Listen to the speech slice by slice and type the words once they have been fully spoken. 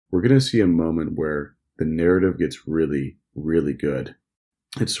we're going to see a moment where the narrative gets really, really good.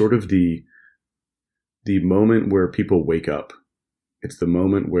 It's sort of the moment where people wake up. It's the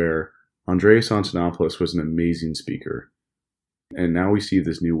moment where Andreas Antonopoulos was an amazing speaker. And now we see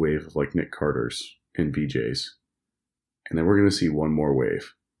this new wave of like Nick Carters and VJs. And then we're going to see one more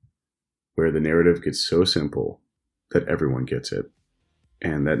wave where the narrative gets so simple that everyone gets it.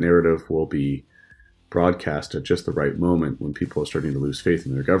 And that narrative will be broadcast at just the right moment when people are starting to lose faith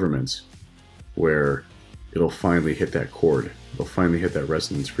in their governments, where it'll finally hit that chord. It'll finally hit that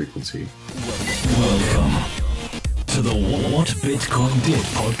resonance frequency. Welcome to the What Bitcoin Did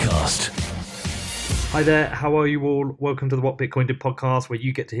podcast. Hi there, how are you all? Welcome to the What Bitcoin Did podcast, where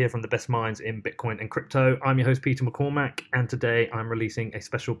you get to hear from the best minds in Bitcoin and crypto. I'm your host, Peter McCormack, and today I'm releasing a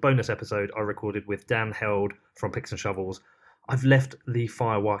special bonus episode I recorded with Dan Held from Picks and Shovels. I've left the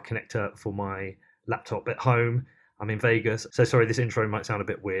Firewire connector for my laptop at home. I'm in Vegas, so sorry this intro might sound a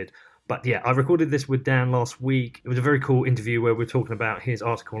bit weird. But yeah, I recorded this with Dan last week. It was a very cool interview where we were talking about his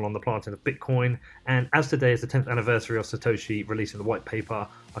article on the planting of Bitcoin. And as today is the 10th anniversary of Satoshi releasing the white paper,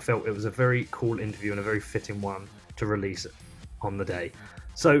 I felt it was a very cool interview and a very fitting one to release on the day.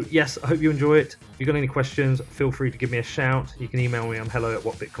 So yes, I hope you enjoy it. If you've got any questions, feel free to give me a shout. You can email me on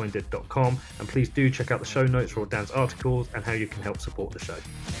hello@whatbitcoindid.com. And please do check out the show notes for all Dan's articles and how you can help support the show.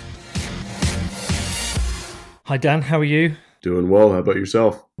 Hi Dan, how are you? Doing well. How about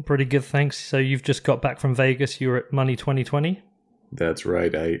yourself? Pretty good, thanks. So you've just got back from Vegas. You were at Money 2020? That's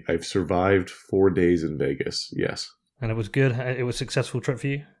right. I've survived 4 days in Vegas. Yes. And it was good? It was a successful trip for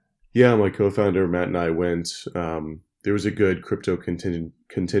you? Yeah, my co-founder Matt and I went. There was a good crypto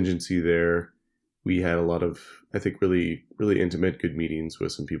contingency there. We had a lot of, I think, really, really intimate, good meetings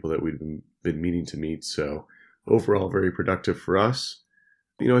with some people that we'd been meaning to meet. So overall, very productive for us.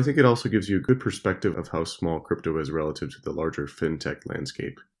 You know, I think it also gives you a good perspective of how small crypto is relative to the larger fintech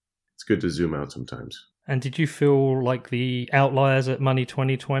landscape. It's good to zoom out sometimes. And did you feel like the outliers at Money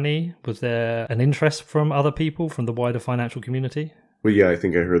 2020? Was there an interest from other people, from the wider financial community? Well, yeah, I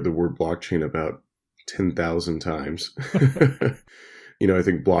think I heard the word blockchain about 10,000 times. You know, I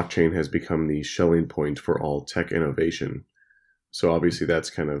think blockchain has become the Schelling point for all tech innovation. So obviously that's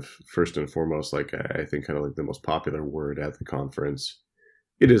kind of first and foremost, like I think kind of like the most popular word at the conference.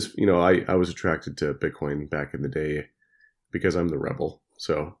 It is, you know, I was attracted to Bitcoin back in the day because I'm the rebel.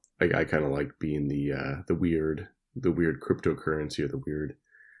 So I kind of like being the weird cryptocurrency or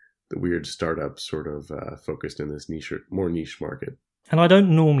the weird startup sort of focused in this more niche market. And I don't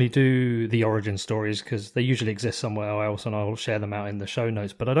normally do the origin stories because they usually exist somewhere else and I'll share them out in the show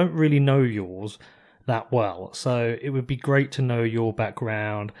notes, but I don't really know yours that well. So it would be great to know your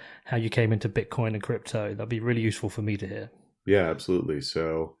background, how you came into Bitcoin and crypto. That'd be really useful for me to hear. Yeah, absolutely.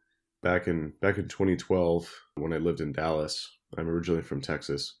 So back in 2012, when I lived in Dallas, I'm originally from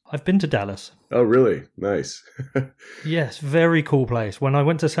Texas. I've been to Dallas. Oh, really? Nice. Yes, very cool place. When I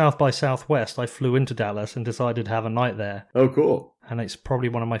went to South by Southwest, I flew into Dallas and decided to have a night there. Oh, cool. And it's probably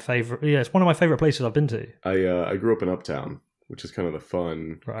one of my favorite. Yeah, it's one of my favorite places I've been to. I grew up in Uptown, which is kind of the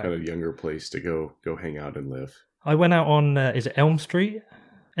fun, Right. kind of younger place to go hang out and live. I went out on is it Elm Street?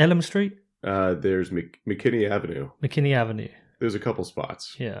 Elm Street? There's McKinney Avenue. McKinney Avenue. There's a couple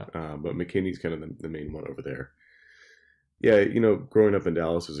spots. Yeah. But McKinney's kind of the main one over there. Yeah, you know, growing up in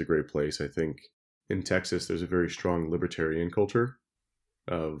Dallas is a great place. I think in Texas, there's a very strong libertarian culture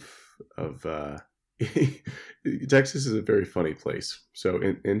of Texas is a very funny place. So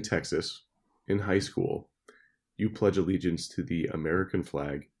in Texas, in high school, you pledge allegiance to the American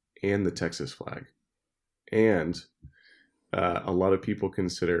flag and the Texas flag. And a lot of people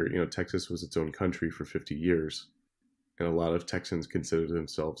consider, you know, Texas was its own country for 50 years. And a lot of Texans consider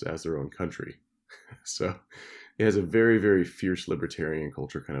themselves as their own country. So it has a very, very fierce libertarian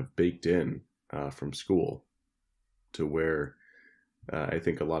culture kind of baked in from school to where I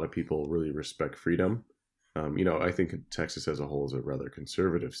think a lot of people really respect freedom. You know, I think Texas as a whole is a rather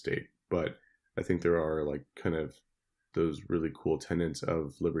conservative state, but I think there are like kind of those really cool tenets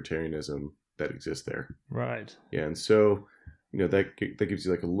of libertarianism that exist there. Right. Yeah. And so, you know, that gives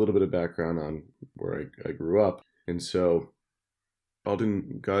you like a little bit of background on where I grew up. And so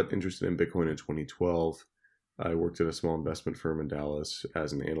Alden got interested in Bitcoin in 2012. I worked at a small investment firm in Dallas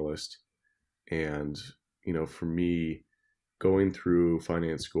as an analyst. And, you know, for me, going through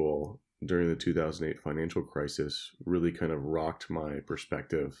finance school during the 2008 financial crisis really kind of rocked my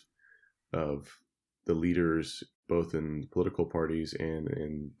perspective of the leaders, both in political parties and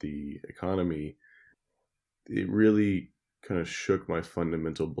in the economy. It really kind of shook my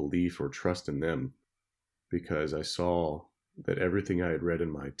fundamental belief or trust in them, because I saw that everything I had read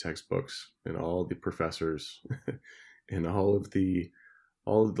in my textbooks and all the professors and all of the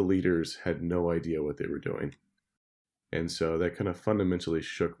all of the leaders had no idea what they were doing. And so that kind of fundamentally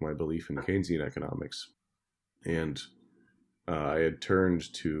shook my belief in Keynesian economics. And I had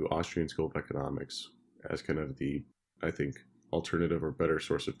turned to Austrian School of Economics as kind of the, I think, alternative or better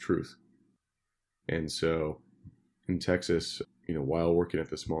source of truth. And so in Texas, while working at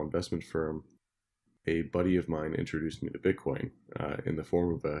the small investment firm, a buddy of mine introduced me to Bitcoin in the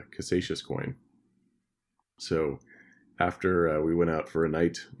form of a Casasius coin. So after we went out for a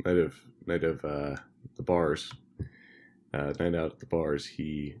night of the bars, night out at the bars,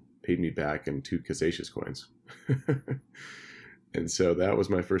 he paid me back in 2 Casasius coins. And so that was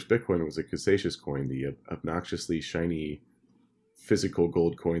my first Bitcoin. It was a Casasius coin, the obnoxiously shiny physical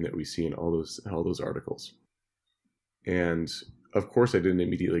gold coin that we see in all those articles. And of course, I didn't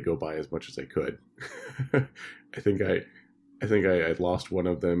immediately go buy as much as I could. I think I lost one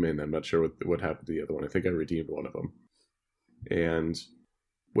of them, and I'm not sure what happened to the other one. I think I redeemed one of them. And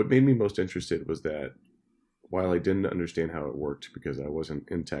what made me most interested was that while I didn't understand how it worked because I wasn't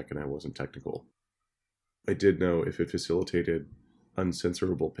in tech and I wasn't technical, I did know if it facilitated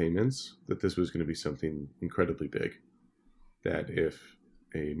uncensorable payments, that this was going to be something incredibly big. That if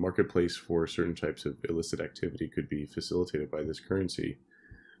a marketplace for certain types of illicit activity could be facilitated by this currency,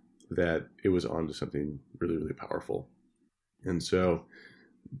 that it was onto something really, really powerful. And so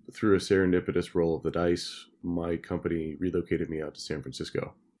through a serendipitous roll of the dice, my company relocated me out to San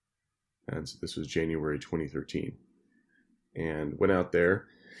Francisco. And so this was January 2013. And went out there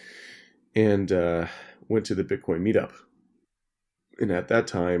and went to the Bitcoin meetup. And at that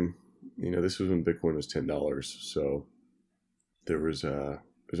time, this was when Bitcoin was $10. So there's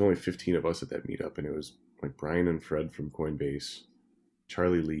only 15 of us at that meetup, and it was like Brian and Fred from Coinbase,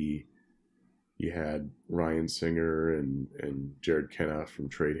 Charlie Lee. You had Ryan Singer and Jared Kenna from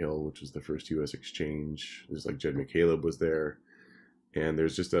Trade Hill, which was the first U.S. exchange. There's like Jed McCaleb was there, and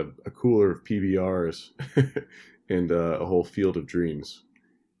there's just a cooler of PBRs and a whole field of dreams.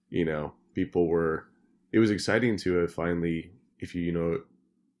 People were. It was exciting to have finally, if you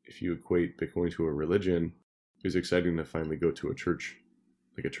equate Bitcoin to a religion, it was exciting to finally go to a church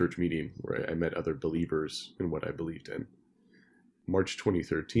meeting where I met other believers in what I believed in. March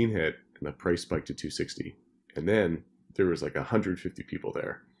 2013 hit and the price spiked to 260. And then there was like 150 people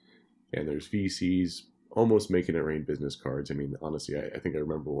there. And there's VCs almost making it rain business cards. I mean, honestly, I think I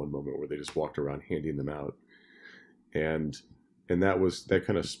remember one moment where they just walked around handing them out. And that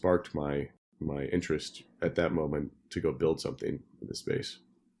kind of sparked my interest at that moment to go build something in this space.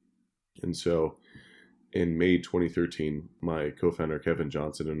 And so in May 2013, my co-founder Kevin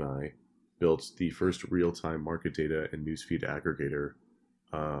Johnson and I built the first real-time market data and newsfeed aggregator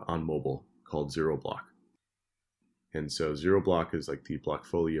on mobile called ZeroBlock. And so ZeroBlock is like the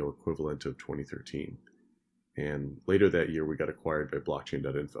Blockfolio equivalent of 2013. And later that year, we got acquired by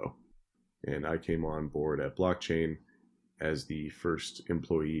blockchain.info. And I came on board at Blockchain as the first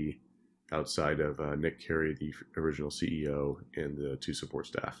employee outside of Nick Carey, the original CEO, and the 2 support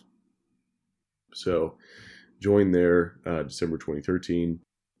staff. So joined there December 2013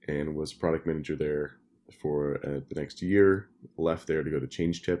 and was product manager there for the next year. Left there to go to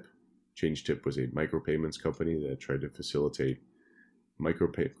ChangeTip. ChangeTip was a micropayments company that tried to facilitate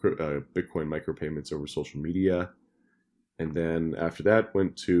Bitcoin micropayments over social media. And then after that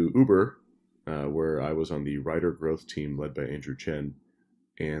went to Uber, where I was on the rider growth team led by Andrew Chen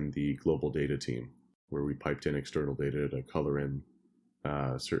and the global data team, where we piped in external data to color in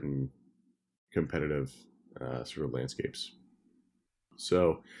certain competitive sort of landscapes.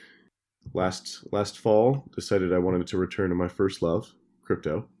 So last fall, decided I wanted to return to my first love,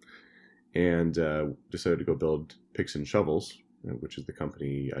 crypto, and decided to go build Picks and Shovels, which is the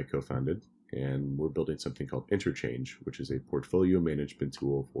company I co-founded. And we're building something called Interchange, which is a portfolio management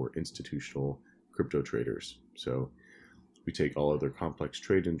tool for institutional crypto traders. So we take all of their complex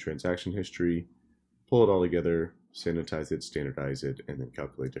trade and transaction history, pull it all together, sanitize it, standardize it, and then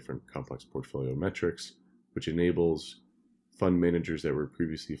calculate different complex portfolio metrics, which enables fund managers that were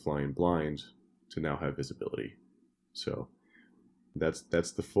previously flying blind to now have visibility. So that's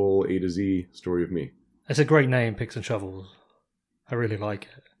the full A to Z story of me. It's a great name, Picks and Shovels. I really like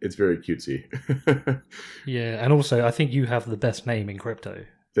it. It's very cutesy. Yeah, and also I think you have the best name in crypto.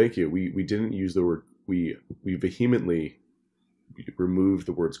 Thank you. We didn't use the word, we vehemently removed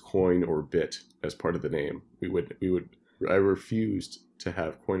the words coin or bit as part of the name. I refused to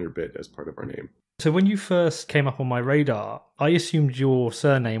have coin or bit as part of our name. So when you first came up on my radar, I assumed your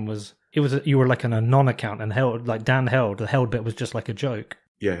surname you were like an anon account and Held, like Dan Held. The Held bit was just like a joke.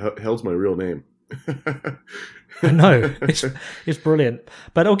 Yeah, Held's my real name. No, it's brilliant.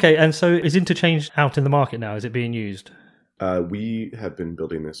 But okay, and so is Interchange out in the market now? Is it being used? We have been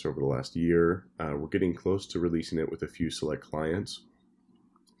building this over the last year. We're getting close to releasing it with a few select clients.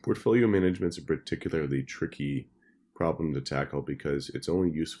 Portfolio management is a particularly tricky problem to tackle because it's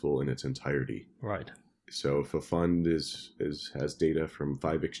only useful in its entirety. Right. So if a fund has data from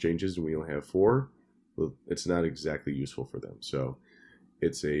 5 exchanges and we only have 4, well, it's not exactly useful for them. So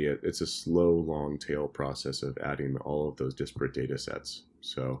it's a slow, long tail process of adding all of those disparate data sets.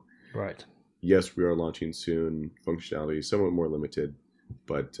 So right. Yes, we are launching soon. Functionality is somewhat more limited,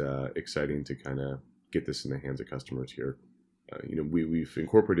 but exciting to kind of get this in the hands of customers here. We've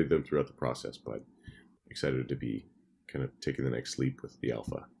incorporated them throughout the process, but excited to be kind of taking the next leap with the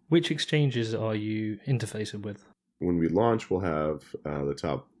alpha. Which exchanges are you interfacing with? When we launch, we'll have the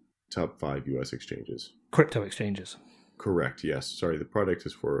top 5 U.S. exchanges. Crypto exchanges. Correct. Yes. Sorry, the product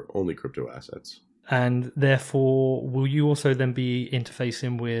is for only crypto assets. And therefore, will you also then be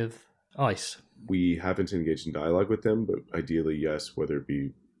interfacing with ICE? We haven't engaged in dialogue with them, but ideally, yes. Whether it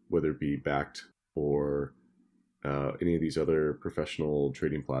be backed or any of these other professional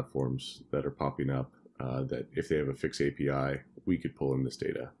trading platforms that are popping up, that if they have a fixed API, we could pull in this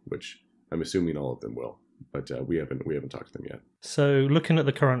data, which I'm assuming all of them will. But we haven't talked to them yet. So looking at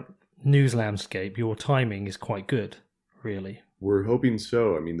the current news landscape, your timing is quite good, really. We're hoping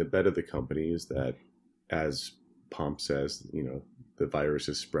so. I mean, the bet of the company is that, as Pomp says, the virus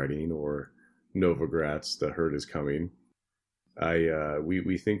is spreading, or Novogratz, the herd is coming.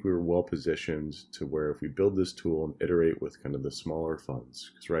 We think we're well positioned to where if we build this tool and iterate with kind of the smaller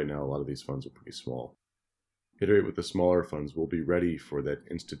funds, because right now a lot of these funds are pretty small, iterate with the smaller funds, we'll be ready for that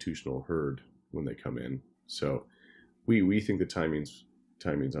institutional herd when they come in. So we think the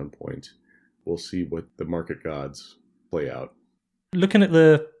timing's on point. We'll see what the market gods play out. Looking at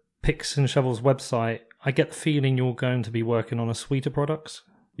the Picks and Shovels website, I get the feeling you're going to be working on a suite of products.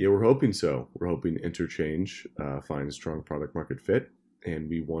 Yeah, we're hoping so. We're hoping Interchange finds strong product market fit, and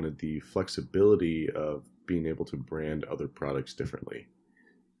we wanted the flexibility of being able to brand other products differently.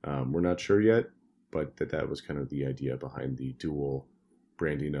 We're not sure yet, but that was kind of the idea behind the dual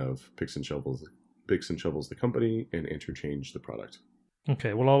branding of Picks and Shovels the company, and Interchange the product.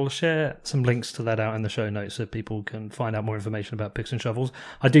 Okay, well, I'll share some links to that out in the show notes so people can find out more information about Picks and Shovels.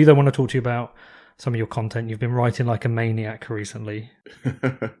 I do, though, want to talk to you about some of your content. You've been writing like a maniac recently.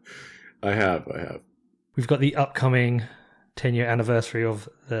 I have. We've got the upcoming 10-year anniversary of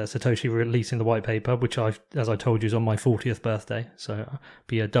Satoshi releasing the white paper, which as I told you, is on my 40th birthday. So it'll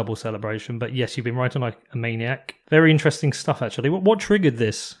be a double celebration. But yes, you've been writing like a maniac. Very interesting stuff, actually. What triggered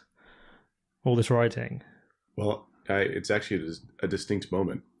all this writing? Well, it's actually a distinct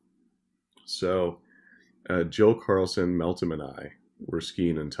moment. So Jill Carlson, Meltem, and I were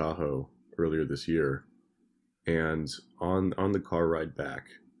skiing in Tahoe earlier this year, and on the car ride back,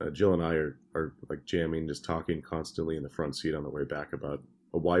 Jill and I are like jamming, just talking constantly in the front seat on the way back about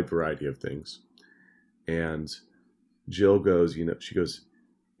a wide variety of things. And Jill goes,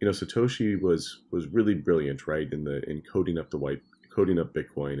 Satoshi was really brilliant, right, in coding up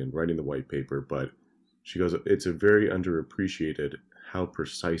Bitcoin and writing the white paper, but she goes, it's a very underappreciated how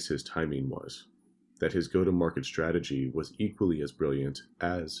precise his timing was, that his go-to-market strategy was equally as brilliant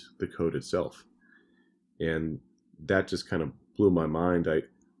as the code itself. And that just kind of blew my mind.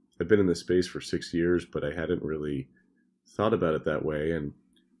 I've been in this space for 6 years, but I hadn't really thought about it that way. And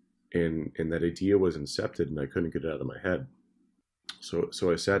that idea was incepted, and I couldn't get it out of my head.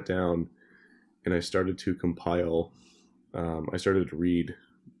 So I sat down and I started to compile. I started to read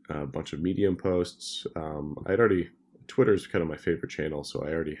a bunch of Medium posts. Twitter's kind of my favorite channel, so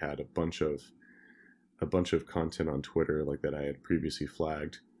I already had a bunch of content on Twitter like that I had previously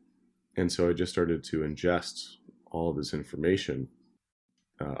flagged. And so I just started to ingest all of this information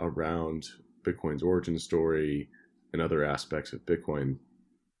around Bitcoin's origin story and other aspects of Bitcoin.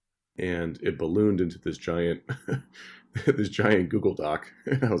 And it ballooned into this giant Google Doc.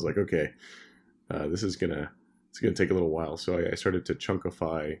 And I was like, okay, this is going to take a little while. So I started to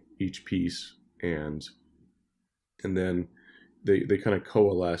chunkify each piece, and then they kind of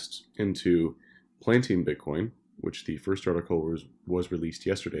coalesced into Planting Bitcoin, which the first article was released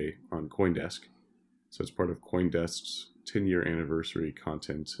yesterday on CoinDesk. So it's part of CoinDesk's 10-year anniversary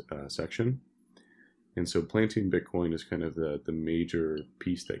content section. And so Planting Bitcoin is kind of the major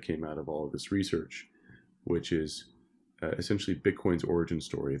piece that came out of all of this research, which is essentially Bitcoin's origin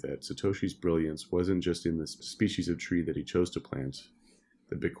story, that Satoshi's brilliance wasn't just in the species of tree that he chose to plant,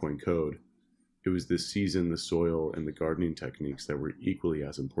 the Bitcoin code. It was the season, the soil, and the gardening techniques that were equally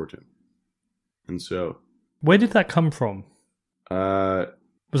as important. And so... Where did that come from? Was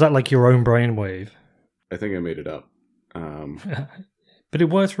that like your own brainwave? I think I made it up. But it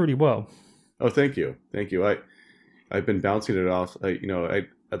works really well. Oh, thank you. Thank you. I've been bouncing it off.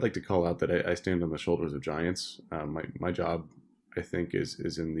 I'd like to call out that I stand on the shoulders of giants. My job, I think,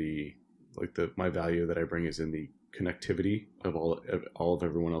 is in my value that I bring is in the connectivity of all of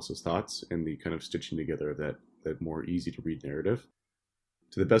everyone else's thoughts and the kind of stitching together of that more easy to read narrative.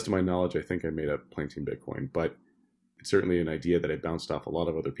 To the best of my knowledge, I think I made up planting Bitcoin, but it's certainly an idea that I bounced off a lot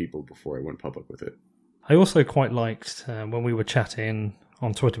of other people before I went public with it. I also quite liked when we were chatting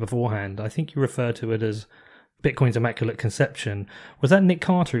on Twitter beforehand, I think you referred to it as Bitcoin's Immaculate Conception. Was that Nick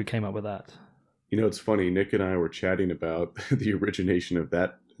Carter who came up with that? It's funny. Nick and I were chatting about the origination of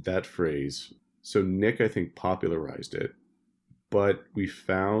that phrase. So Nick, I think, popularized it, but we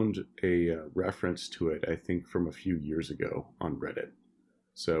found a reference to it, I think, from a few years ago on Reddit.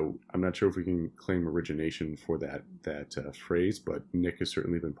 So I'm not sure if we can claim origination for that phrase, but Nick has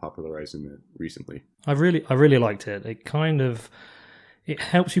certainly been popularizing it recently. I really liked it. It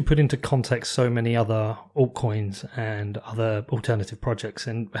helps you put into context so many other altcoins and other alternative projects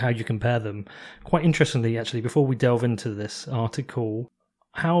and how you compare them. Quite interestingly, actually, before we delve into this article,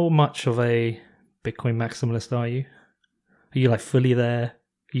 how much of a Bitcoin maximalist are you? Are you fully there?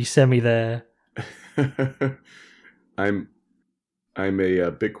 Are you semi there? I'm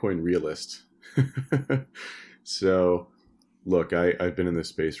a Bitcoin realist. So, look, I've been in this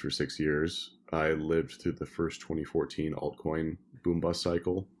space for 6 years. I lived through the first 2014 altcoin boom bust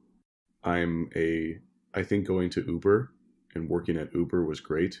cycle. I think going to Uber and working at Uber was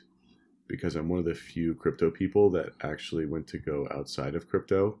great because I'm one of the few crypto people that actually went to go outside of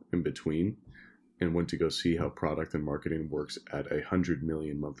crypto in between and went to go see how product and marketing works at 100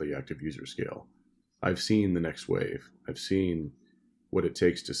 million monthly active user scale. I've seen the next wave. I've seen what it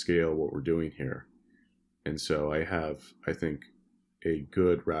takes to scale what we're doing here. And so I have, I think, a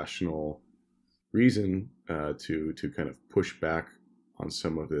good rational reason to kind of push back on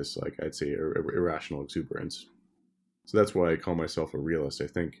some of this, I'd say, irrational exuberance. So that's why I call myself a realist. I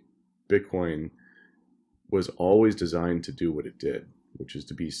think Bitcoin was always designed to do what it did, which is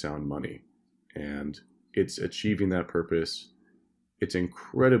to be sound money. And it's achieving that purpose. It's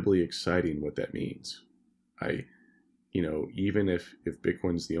incredibly exciting what that means. Even if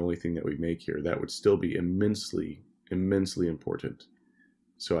Bitcoin is the only thing that we make here, that would still be immensely, immensely important.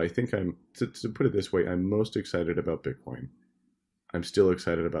 So I think to put it this way, I'm most excited about Bitcoin. I'm still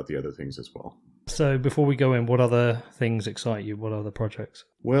excited about the other things as well. So before we go in, what other things excite you? What other projects?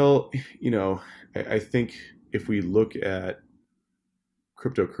 Well, I think if we look at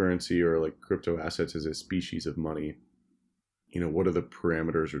cryptocurrency or crypto assets as a species of money, what are the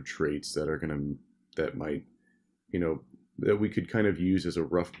parameters or traits that we could kind of use as a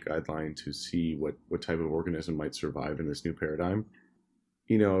rough guideline to see what type of organism might survive in this new paradigm?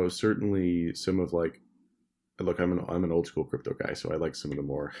 Certainly some of look, I'm an old school crypto guy, so I like some of the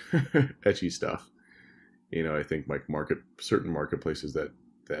more etchy stuff. I think certain marketplaces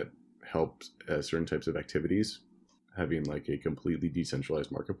that help certain types of activities, having a completely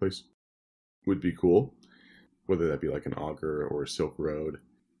decentralized marketplace would be cool, whether that be an Augur or a Silk Road.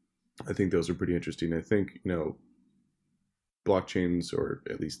 I think those are pretty interesting. I think, blockchains, or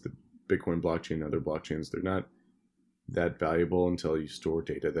at least the Bitcoin blockchain and other blockchains, they're not that valuable until you store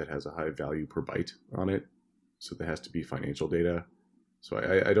data that has a high value per byte on it. So there has to be financial data. So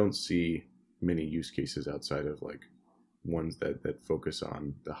I don't see many use cases outside of ones that focus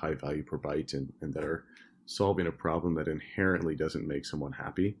on the high value per byte and that are solving a problem that inherently doesn't make someone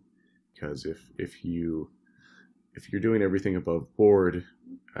happy. Because if you're doing everything above board,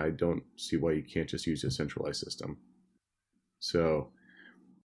 I don't see why you can't just use a centralized system. So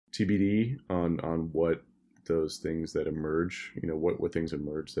TBD on what those things that emerge, what things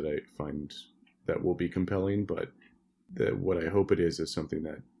emerge that I find that will be compelling, but what I hope it is something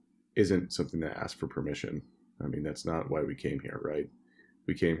that isn't something that asks for permission. I mean, that's not why we came here, right?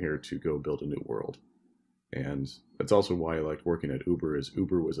 We came here to go build a new world. And that's also why I liked working at Uber, is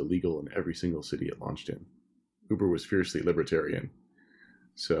Uber was illegal in every single city it launched in. Uber was fiercely libertarian.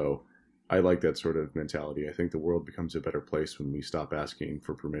 So I like that sort of mentality. I think the world becomes a better place when we stop asking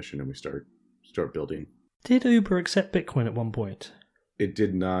for permission and we start building. Did Uber accept Bitcoin at one point? It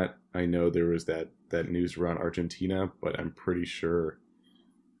did not. I know there was that news around Argentina, but I'm pretty sure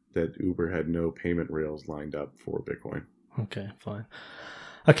that Uber had no payment rails lined up for Bitcoin. Okay, fine.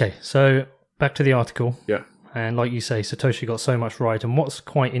 Okay, so back to the article. Yeah. And like you say, Satoshi got so much right. And what's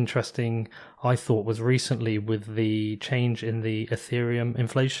quite interesting, I thought, was recently with the change in the Ethereum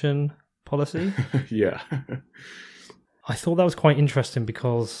inflation policy. Yeah. I thought that was quite interesting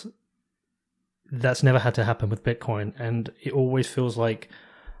because that's never had to happen with Bitcoin. And it always feels like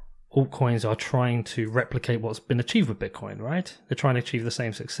altcoins are trying to replicate what's been achieved with Bitcoin, right? They're trying to achieve the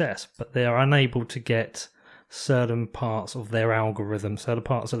same success, but they are unable to get certain parts of their algorithm, certain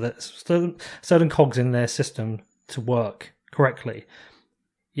parts of certain cogs in their system to work correctly.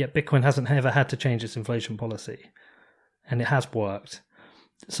 Yet Bitcoin hasn't ever had to change its inflation policy, and it has worked.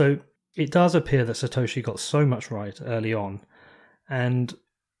 So it does appear that Satoshi got so much right early on. And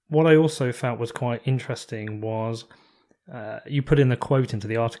what I also felt was quite interesting was you put in the quote into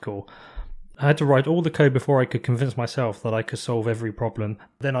the article. I had to write all the code before I could convince myself that I could solve every problem.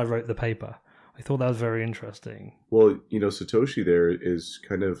 Then I wrote the paper. I thought that was very interesting. Well, Satoshi there is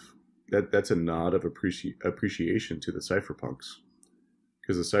kind of, that's a nod of appreciation to the cypherpunks.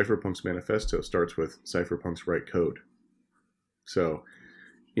 Because the cypherpunks manifesto starts with cypherpunks write code. So,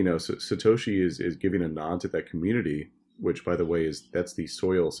 Satoshi is giving a nod to that community, which, by the way, that's the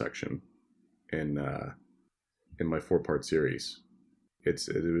soil section in my 4-part series. It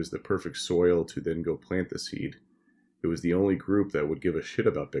was the perfect soil to then go plant the seed. It was the only group that would give a shit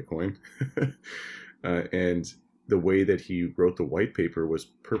about Bitcoin. And the way that he wrote the white paper was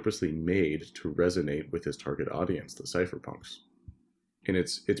purposely made to resonate with his target audience, the cypherpunks. And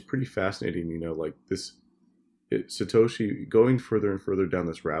it's pretty fascinating, Satoshi, going further and further down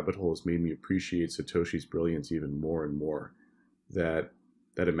this rabbit hole has made me appreciate Satoshi's brilliance even more and more. That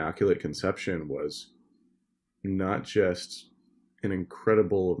Immaculate conception was not just an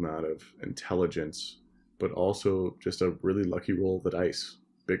incredible amount of intelligence, but also just a really lucky roll of the dice.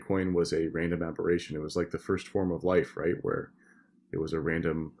 Bitcoin was a random aberration. It was like the first form of life, right? Where it was a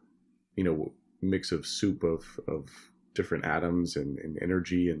random, mix of soup of different atoms and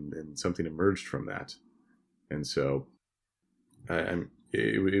energy, and something emerged from that. And so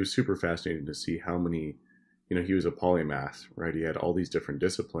it was super fascinating to see how many, he was a polymath, right? He had all these different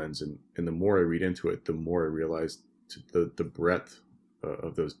disciplines. And the more I read into it, the more I realized the breadth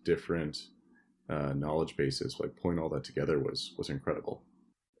of those different knowledge bases, like pulling all that together was incredible.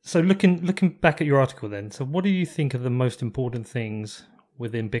 So looking back at your article then, so what do you think are the most important things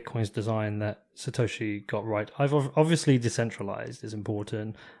within Bitcoin's design that Satoshi got right? I've obviously decentralized is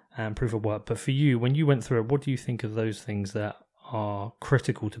important and proof of work, but for you, when you went through it, what do you think of those things that are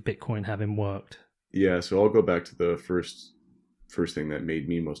critical to Bitcoin having worked? Yeah, so I'll go back to the first thing that made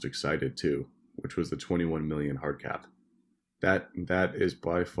me most excited too, which was the 21 million hard cap. That is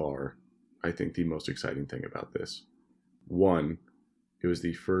by far, I think, the most exciting thing about this. One, it was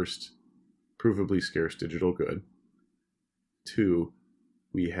the first provably scarce digital good. Two,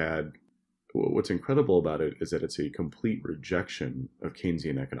 what's incredible about it is that it's a complete rejection of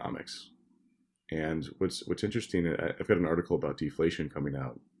Keynesian economics. And what's interesting, I've got an article about deflation coming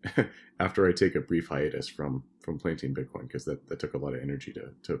out after I take a brief hiatus from planting Bitcoin, because that took a lot of energy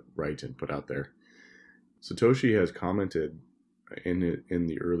to write and put out there. Satoshi has commented in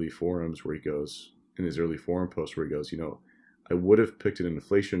the early forums where he goes, in his early forum post where he goes, I would have picked an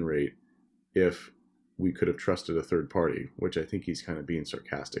inflation rate if we could have trusted a third party, which I think he's kind of being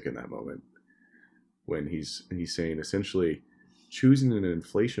sarcastic in that moment when he's saying essentially choosing an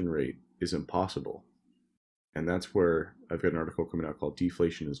inflation rate is impossible. And that's where I've got an article coming out called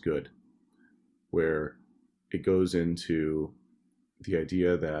Deflation is Good, where it goes into the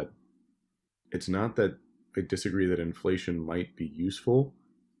idea that it's not that I disagree that inflation might be useful.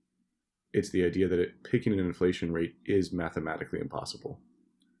 It's the idea that picking an inflation rate is mathematically impossible.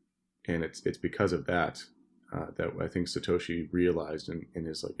 And it's because of that that I think Satoshi realized in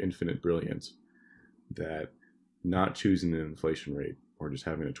his infinite brilliance that not choosing an inflation rate or just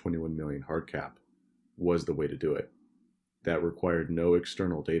having a 21 million hard cap was the way to do it. That required no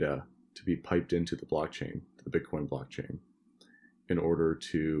external data to be piped into the blockchain, the Bitcoin blockchain, in order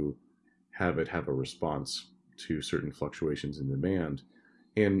to have it have a response to certain fluctuations in demand.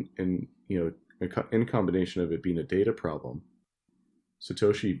 And in combination of it being a data problem,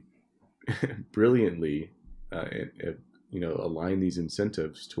 Satoshi brilliantly aligned these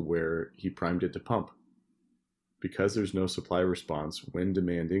incentives to where he primed it to pump. Because there's no supply response when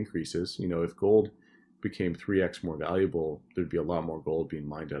demand increases, if gold became 3x more valuable, there'd be a lot more gold being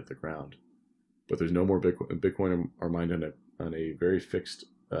mined out of the ground. But there's no more Bitcoin are mined on a very fixed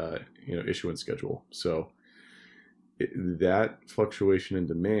issuance schedule. So that fluctuation in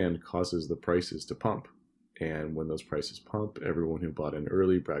demand causes the prices to pump. And when those prices pump, everyone who bought in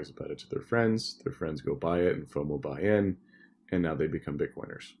early brags about it to their friends go buy it, and FOMO buy in, and now they become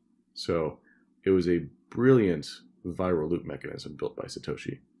Bitcoiners. So it was a brilliant viral loop mechanism built by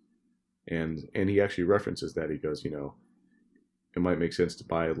Satoshi. And he actually references that. He goes, it might make sense to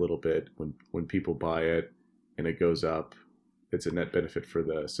buy a little bit when people buy it and it goes up. It's a net benefit for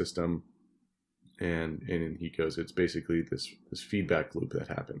the system. And he goes, it's basically this feedback loop that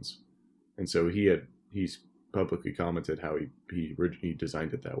happens. And so he's publicly commented how he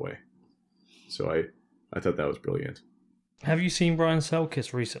designed it that way. So I thought that was brilliant. Have you seen Brian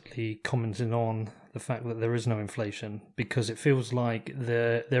Selkis recently commenting on the fact that there is no inflation? Because it feels like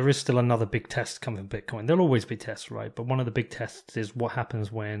there is still another big test coming for Bitcoin. There'll always be tests, right? But one of the big tests is what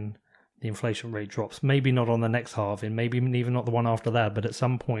happens when the inflation rate drops. Maybe not on the next halving, maybe even not the one after that, but at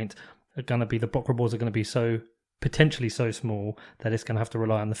some point, the block rewards are going to be potentially so small that it's going to have to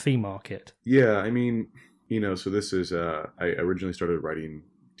rely on the fee market. Yeah, I mean, so this is, I originally started writing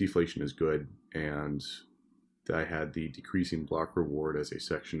Deflation is Good, and I had the decreasing block reward as a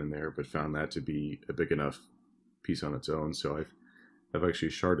section in there, but found that to be a big enough piece on its own. So I've actually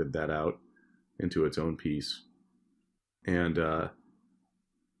sharded that out into its own piece. And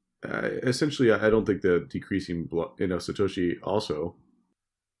essentially, I don't think the decreasing block, Satoshi also,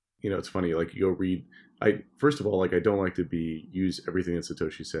 it's funny, like you go read, first of all, like I don't like to use everything that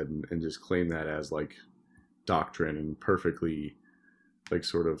Satoshi said and just claim that as like doctrine and perfectly like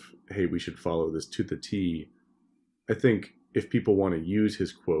sort of, hey, we should follow this to the T. I think if people want to use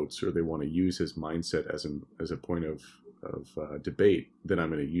his quotes or they want to use his mindset as a point of debate, then I'm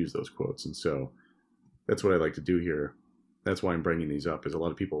going to use those quotes. And so that's what I like to do here. That's why I'm bringing these up, is a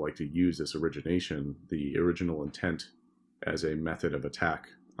lot of people like to use this origination, the original intent, as a method of attack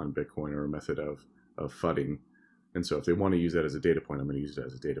on Bitcoin or a method of fudding. And so if they want to use that as a data point, I'm going to use it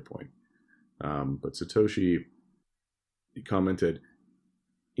as a data point. But Satoshi commented,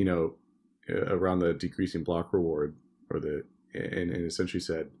 around the decreasing block reward, and essentially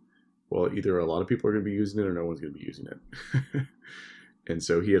said, well, either a lot of people are going to be using it or no one's going to be using it. And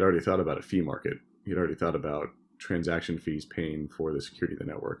so he had already thought about a fee market. He had already thought about transaction fees paying for the security of the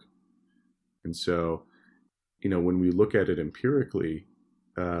network. And so, when we look at it empirically,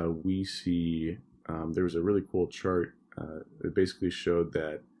 we see there was a really cool chart that basically showed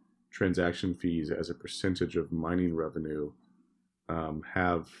that transaction fees as a percentage of mining revenue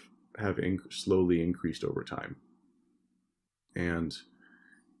have slowly increased over time. And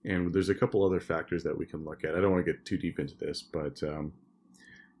there's a couple other factors that we can look at. I don't want to get too deep into this, but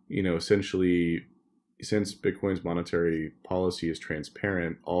essentially, since Bitcoin's monetary policy is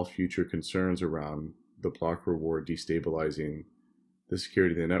transparent, all future concerns around the block reward destabilizing the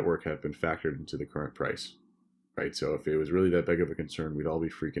security of the network have been factored into the current price, right? So if it was really that big of a concern, we'd all be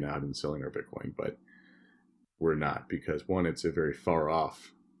freaking out and selling our Bitcoin, but we're not, because one, it's a very far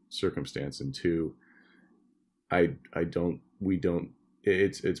off circumstance, and two,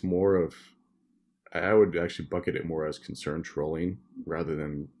 it's more of, I would actually bucket it more as concern trolling rather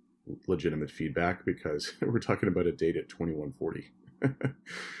than legitimate feedback, because we're talking about a date at 2140.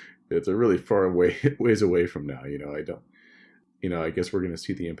 It's a really far ways away from now. I guess we're going to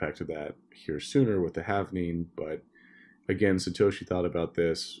see the impact of that here sooner with the halvening, but again, Satoshi thought about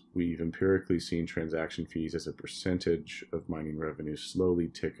this. We've empirically seen transaction fees as a percentage of mining revenue slowly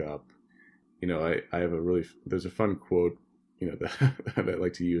tick up. I have there's a fun quote, that I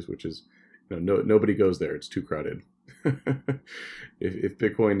like to use, which is, nobody goes there. It's too crowded. If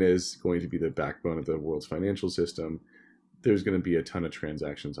Bitcoin is going to be the backbone of the world's financial system, there's going to be a ton of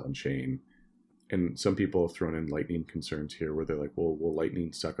transactions on chain. And some people have thrown in Lightning concerns here, where they're like, well, will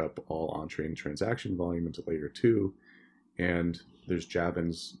Lightning suck up all on-chain transaction volume into layer 2? And there's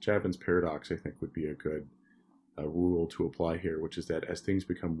Javin's paradox, I think, would be a good rule to apply here, which is that as things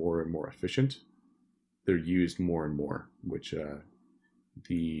become more and more efficient, they're used more and more, which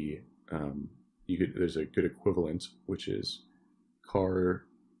there's a good equivalent, which is cars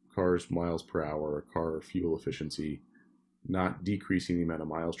miles per hour, car fuel efficiency, not decreasing the amount of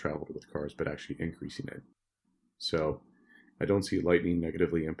miles traveled with cars, but actually increasing it. So I don't see Lightning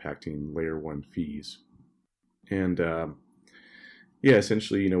negatively impacting layer 1 fees. And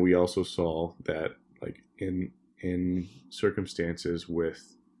essentially, we also saw that, like, in circumstances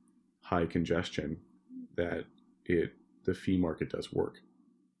with high congestion, that the fee market does work.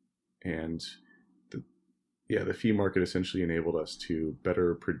 And the fee market essentially enabled us to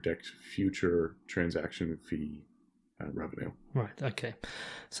better predict future transaction fee revenue. Right. Okay.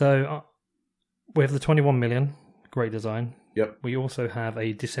 So we have the 21 million, great design. Yep. We also have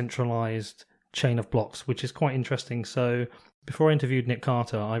a decentralized chain of blocks, which is quite interesting. So before I interviewed Nick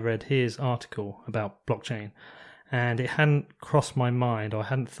Carter, I read his article about blockchain, and it hadn't crossed my mind, or I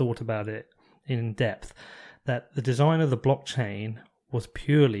hadn't thought about it in depth, that the design of the blockchain was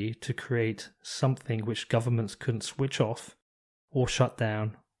purely to create something which governments couldn't switch off or shut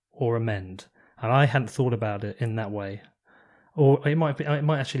down or amend. And I hadn't thought about it in that way. Or it might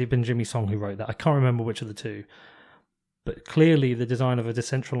actually have been Jimmy Song who wrote that. I can't remember which of the two. But clearly the design of a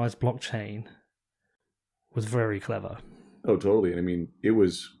decentralized blockchain was very clever. Oh, totally. And I mean, it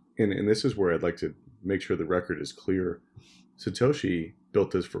was, and this is where I'd like to make sure the record is clear. Satoshi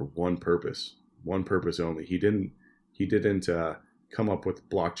built this for one purpose, one purpose only. He didn't come up with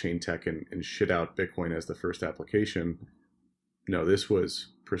blockchain tech and shit out Bitcoin as the first application. No, this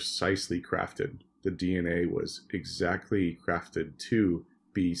was precisely crafted. The DNA was exactly crafted to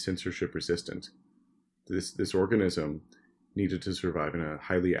be censorship resistant. This organism needed to survive in a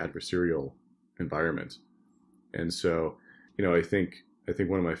highly adversarial environment. And so, I think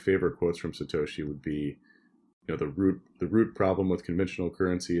one of my favorite quotes from Satoshi would be, the root problem with conventional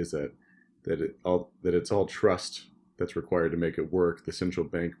currency is that it's all trust that's required to make it work. The central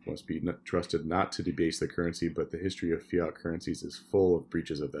bank must be trusted not to debase the currency, but the history of fiat currencies is full of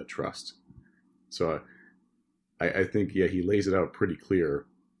breaches of that trust. So I think, he lays it out pretty clear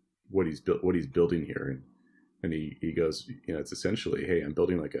what he's building here. And he goes, it's essentially, hey, I'm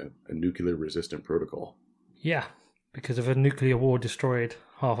building like a nuclear resistant protocol. Yeah, because if a nuclear war destroyed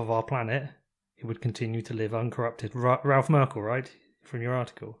half of our planet, it would continue to live uncorrupted. Ralph Merkel, right? From your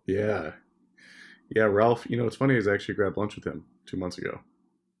article. Yeah, Ralph, it's funny, I actually grabbed lunch with him 2 months ago.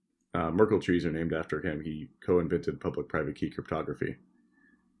 Merkle trees are named after him. He co-invented public-private key cryptography.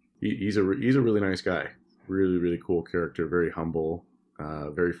 He's a really nice guy. Really, really cool character, very humble,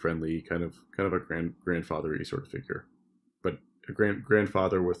 very friendly, kind of a grandfather-y sort of figure. But a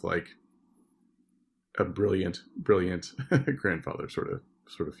grandfather with like a brilliant grandfather sort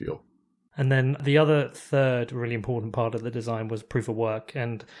of feel. And then the other third really important part of the design was proof of work.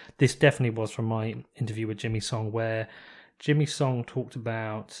 And this definitely was from my interview with Jimmy Song, where Jimmy Song talked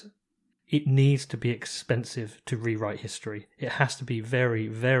about it needs to be expensive to rewrite history. It has to be very,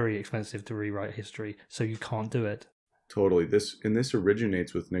 very expensive to rewrite history, so you can't do it. Totally. This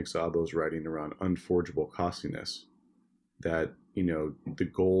originates with Nick Szabo's writing around unforgeable costliness. That,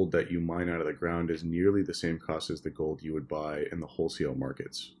 the gold that you mine out of the ground is nearly the same cost as the gold you would buy in the wholesale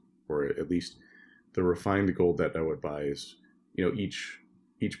markets. Or at least the refined gold that I would buy is,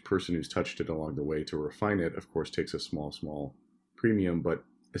 each person who's touched it along the way to refine it, of course, takes a small premium, but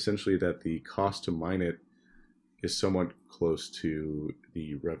essentially that the cost to mine it is somewhat close to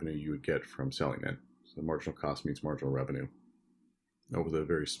the revenue you would get from selling it. So the marginal cost means marginal revenue over the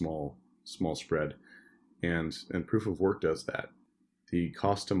very small spread. And proof of work does that. The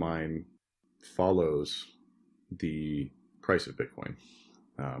cost to mine follows the price of Bitcoin.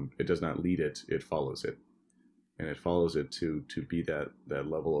 It does not lead it, it follows it. And it follows it to be that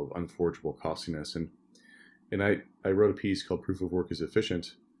level of unforgeable costliness. And I wrote a piece called Proof of Work is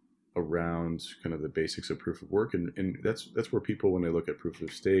Efficient around kind of the basics of proof of work. And that's where people, when they look at proof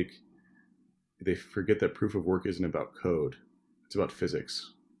of stake, they forget that proof of work isn't about code. It's about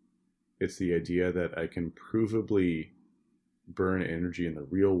physics. It's the idea that I can provably burn energy in the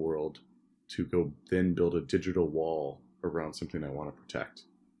real world to go then build a digital wall around something I want to protect,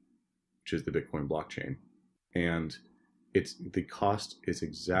 which is the Bitcoin blockchain. And the cost is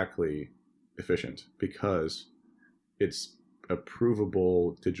exactly efficient because it's a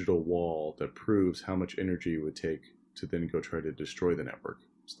provable digital wall that proves how much energy it would take to then go try to destroy the network.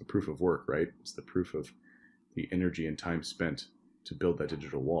 It's the proof of work, right? It's the proof of the energy and time spent to build that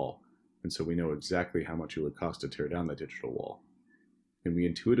digital wall. And so we know exactly how much it would cost to tear down that digital wall. And we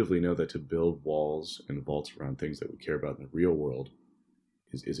intuitively know that to build walls and vaults around things that we care about in the real world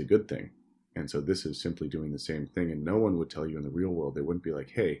is a good thing. And so this is simply doing the same thing. And no one would tell you in the real world, they wouldn't be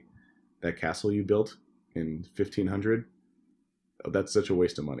like, hey, that castle you built in 1500, that's such a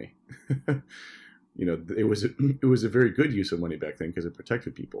waste of money. It was a very good use of money back then because it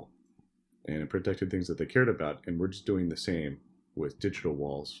protected people and it protected things that they cared about. And we're just doing the same with digital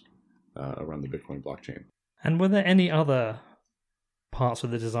walls around the Bitcoin blockchain. And were there any other parts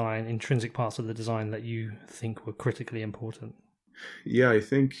of the design, intrinsic parts of the design, that you think were critically important? Yeah, I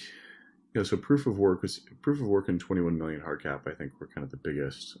think, so proof of work and 21 million hard cap, I think, were kind of the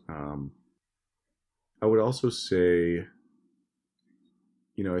biggest. I would also say,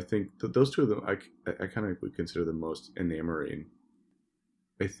 I think that those two of them, I kind of would consider the most enamoring.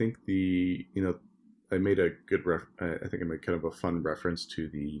 I think I made a good I think I made kind of a fun reference to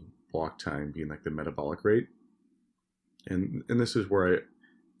the block time being like the metabolic rate. And this is where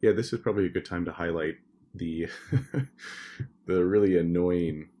this is probably a good time to highlight the the really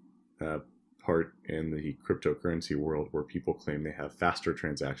annoying part in the cryptocurrency world where people claim they have faster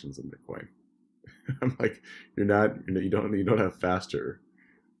transactions than Bitcoin. I'm like, you don't have faster.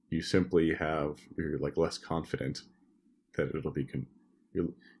 You simply you're like less confident that it'll be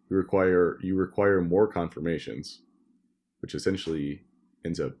you require more confirmations, which essentially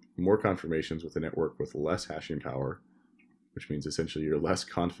ends up more confirmations with a network with less hashing power, which means essentially you're less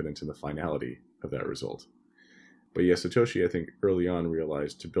confident in the finality of that result. But yeah, Satoshi, I think early on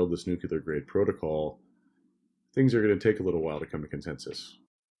realized to build this nuclear grade protocol, things are going to take a little while to come to consensus.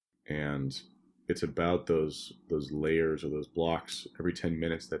 And it's about those layers or those blocks every 10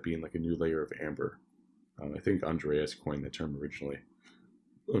 minutes that being like a new layer of amber. I think Andreas coined the term originally,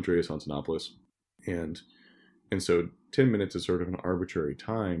 Andreas Antonopoulos, and so 10 minutes is sort of an arbitrary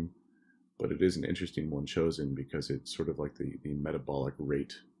time, but it is an interesting one chosen because it's sort of like the metabolic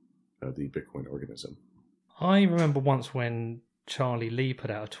rate of the Bitcoin organism. I remember once when Charlie Lee put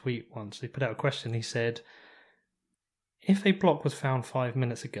out a tweet once. He put out a question. He said, if a block was found 5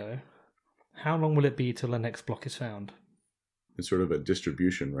 minutes ago, how long will it be till the next block is found? It's sort of a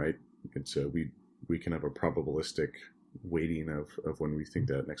distribution, right? It's we can have a probabilistic weighting of when we think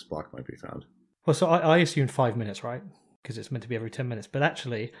that next block might be found. Well, so I assumed 5 minutes, right? Because it's meant to be every 10 minutes. But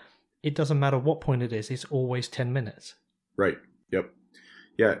actually, it doesn't matter what point it is. It's always 10 minutes. Right. Yep.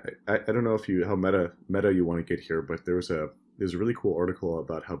 Yeah. I don't know how meta you want to get here, but there's a really cool article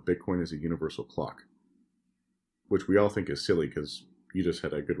about how Bitcoin is a universal clock, which we all think is silly because you just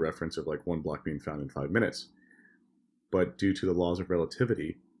had a good reference of like one block being found in 5 minutes. But due to the laws of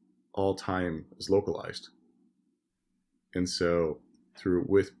relativity, all time is localized. And so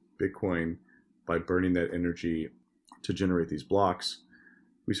with Bitcoin, by burning that energy to generate these blocks,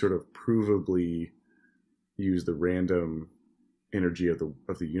 we sort of provably use the random energy of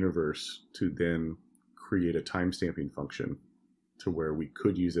the universe to then create a time-stamping function to where we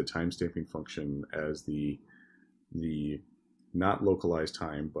could use a time-stamping function as the not localized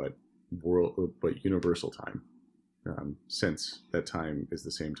time, but universal time, since that time is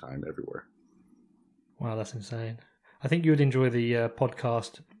the same time everywhere. Wow, that's insane. I think you would enjoy the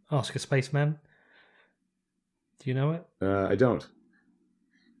podcast Ask a Spaceman. Do you know it? I don't.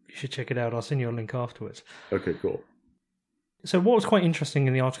 You should check it out. I'll send you a link afterwards. Okay, cool. So what was quite interesting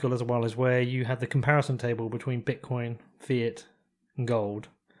in the article as well is where you had the comparison table between Bitcoin, fiat, and gold.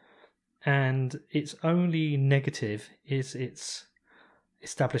 And its only negative is its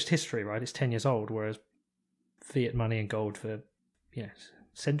established history, right? It's 10 years old, whereas fiat money and gold for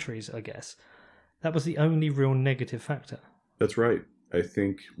centuries, I guess. That was the only real negative factor. That's right. I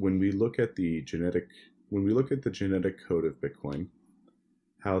think when we look at the genetic code of Bitcoin,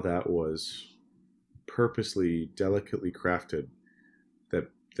 how that was purposely, delicately crafted,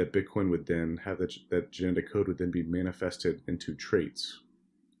 that Bitcoin would then have that genetic code would then be manifested into traits,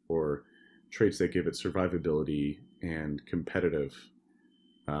 or traits that give it survivability and a competitive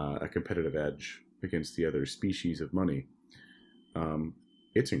edge against the other species of money.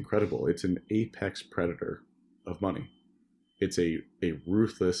 It's incredible. It's an apex predator of money. It's a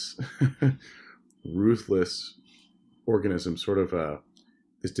ruthless, ruthless organism. Sort of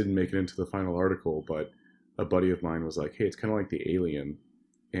this didn't make it into the final article, but a buddy of mine was like, "Hey, it's kind of like the Alien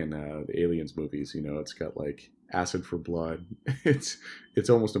in the Aliens movies. It's got like acid for blood. It's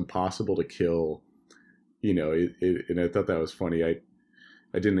almost impossible to kill. And I thought that was funny. I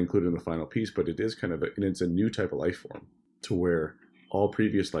didn't include it in the final piece, but it is kind of and it's a new type of life form to where all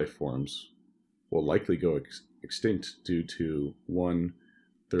previous life forms will likely go extinct due to, one,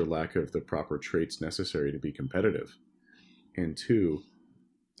 their lack of the proper traits necessary to be competitive, and two,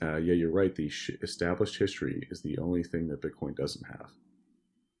 you're right, the established history is the only thing that Bitcoin doesn't have.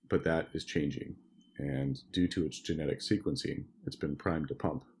 But that is changing, and due to its genetic sequencing, it's been primed to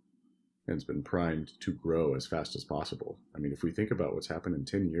pump, and it's been primed to grow as fast as possible. I mean, if we think about what's happened in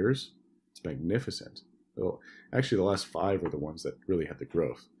 10 years, it's magnificent. Well, actually, the last 5 are the ones that really had the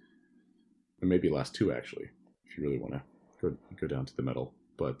growth. And maybe the last 2, actually, if you really want to go down to the middle.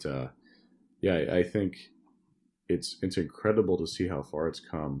 But, I think it's incredible to see how far it's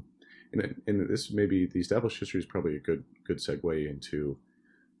come. And this maybe the established history is probably a good segue into,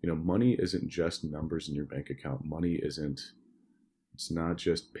 money isn't just numbers in your bank account. Money it's not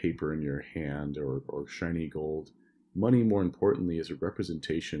just paper in your hand or shiny gold. Money, more importantly, is a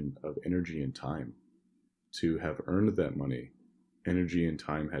representation of energy and time. To have earned that money, energy and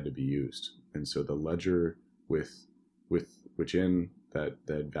time had to be used. And so the ledger with which in that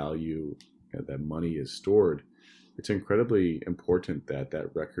value, that money is stored, it's incredibly important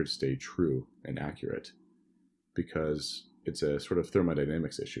that record stay true and accurate, because it's a sort of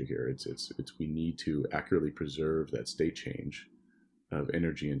thermodynamics issue here. It's we need to accurately preserve that state change of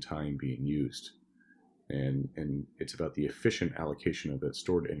energy and time being used. And it's about the efficient allocation of that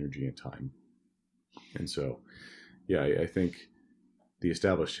stored energy and time. And so, I think the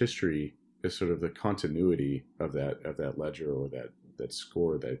established history is sort of the continuity of that ledger, or that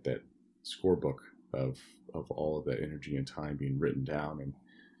scorebook of all of that energy and time being written down.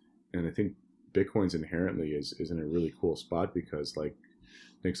 And I think Bitcoin's inherently is in a really cool spot, because, like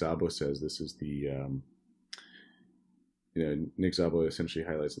Nick Szabo says, this is the Nick Szabo essentially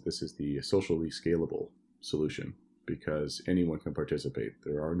highlights that this is the socially scalable solution, because anyone can participate.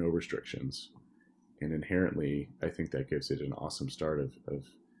 There are no restrictions. And inherently, I think that gives it an awesome start of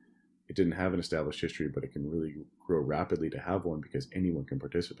it didn't have an established history, but it can really grow rapidly to have one because anyone can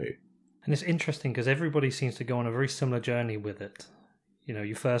participate. And it's interesting because everybody seems to go on a very similar journey with it. You know,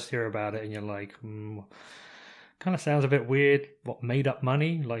 you first hear about it and you're like, kind of sounds a bit weird. What, made up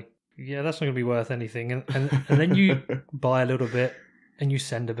money? Like, yeah, that's not going to be worth anything. And then you buy a little bit and you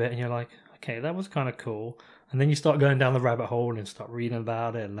send a bit and you're like, okay, that was kind of cool. And then you start going down the rabbit hole and start reading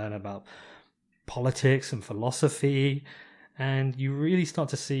about it and learn about politics and philosophy. And you really start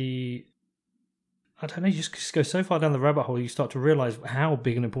to see, I don't know, you just go so far down the rabbit hole, you start to realize how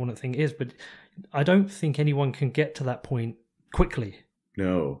big an important thing it is. But I don't think anyone can get to that point quickly.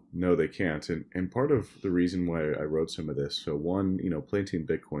 No, they can't. And part of the reason why I wrote some of this, so one, planting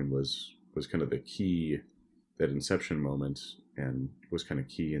Bitcoin was kind of the key, that inception moment, and was kind of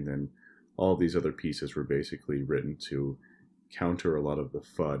key. And then all of these other pieces were basically written to counter a lot of the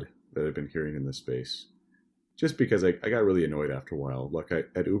FUD that I've been hearing in this space. Just because I got really annoyed after a while. Like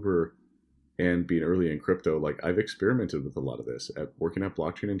at Uber and being early in crypto, like I've experimented with a lot of this at working at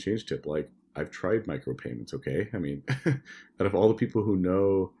blockchain and change tip. Like I've tried micropayments. Okay. I mean, out of all the people who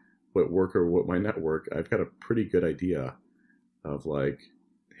know what work or what might not work, I've got a pretty good idea of like,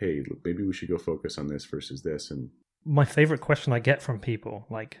 hey, maybe we should go focus on this versus this. And my favorite question I get from people,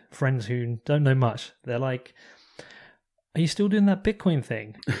 like friends who don't know much, they're like, are you still doing that Bitcoin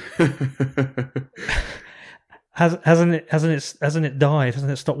thing? Hasn't it died?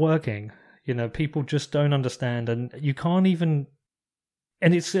 Hasn't it stopped working? People just don't understand, and you can't even.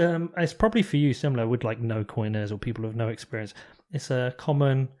 And it's probably for you similar with like no coiners or people with no experience. It's a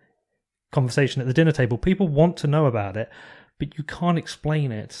common conversation at the dinner table. People want to know about it, but you can't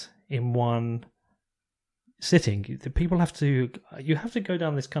explain it in one sitting. You have to go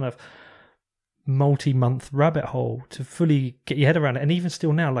down this kind of multi-month rabbit hole to fully get your head around it. And even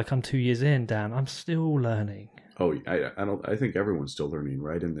still now, like I'm 2 years in, Dan, I'm still learning. Oh, I think everyone's still learning,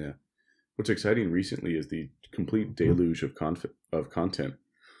 right? And what's exciting recently is the complete deluge of content.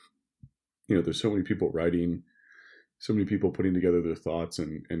 There's so many people writing, so many people putting together their thoughts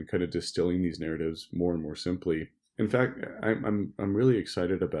and kind of distilling these narratives more and more simply. In fact, I'm really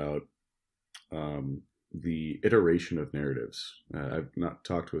excited about the iteration of narratives. I've not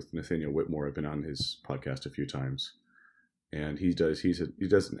talked with Nathaniel Whitmore. I've been on his podcast a few times, and he does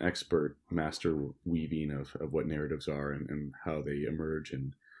an expert master weaving of what narratives are and how they emerge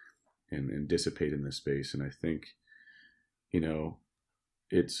and dissipate in this space. And I think,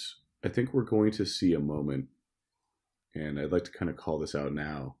 I think we're going to see a moment, and I'd like to kind of call this out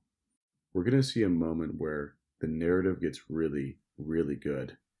now. We're going to see a moment where the narrative gets really, really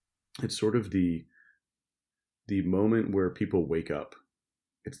good. It's sort of the moment where people wake up.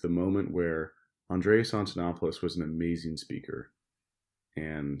 It's the moment where Andreas Antonopoulos was an amazing speaker,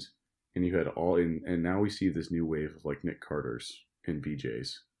 and you had and now we see this new wave of like Nick Carters and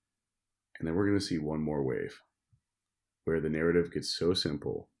VJs, and then we're going to see one more wave where the narrative gets so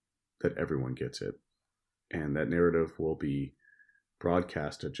simple that everyone gets it, and that narrative will be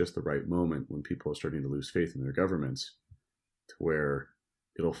broadcast at just the right moment when people are starting to lose faith in their governments, to where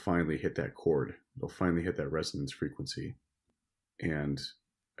it'll finally hit that chord. It'll finally hit that resonance frequency. And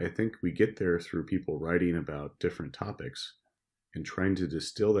I think we get there through people writing about different topics and trying to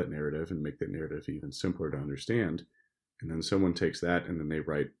distill that narrative and make that narrative even simpler to understand. And then someone takes that and then they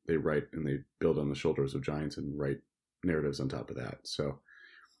write and they build on the shoulders of giants and write narratives on top of that. So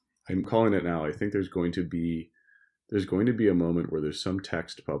I'm calling it now. I think there's going to be a moment where there's some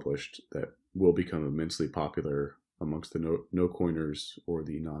text published that will become immensely popular amongst the no coiners or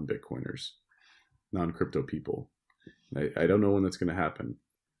the non-Bitcoiners, non-crypto people. I don't know when that's going to happen,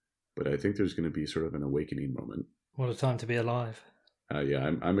 but I think there's going to be sort of an awakening moment. What a time to be alive.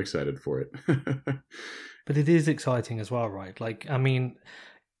 Yeah, I'm excited for it. But it is exciting as well, right? Like, I mean,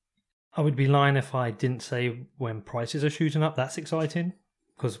 I would be lying if I didn't say when prices are shooting up, that's exciting.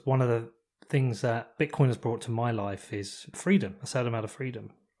 Because one of the things that Bitcoin has brought to my life is freedom, a certain amount of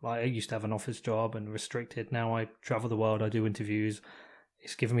freedom. Like I used to have an office job and restricted. Now I travel the world, I do interviews.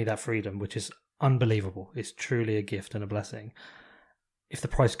 It's given me that freedom, which is unbelievable. It's truly a gift and a blessing. If the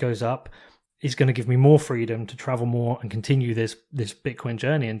price goes up, it's going to give me more freedom to travel more and continue this Bitcoin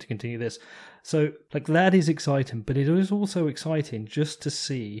journey and to continue this. So like that is exciting, but it is also exciting just to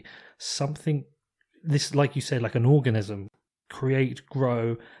see something, this, like you said, like an organism, create,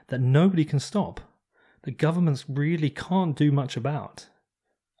 grow, that nobody can stop. The governments really can't do much about.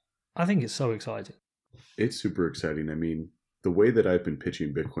 I think it's so exciting. It's super exciting. I mean, the way that I've been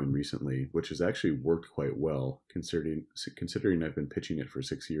pitching Bitcoin recently, which has actually worked quite well, considering I've been pitching it for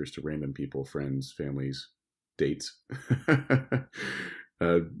 6 years to random people, friends, families, dates,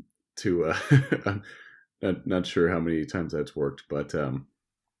 to I'm not sure how many times that's worked, but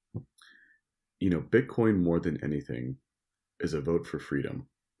Bitcoin more than anything is a vote for freedom.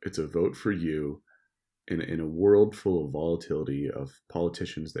 It's a vote for you in a world full of volatility, of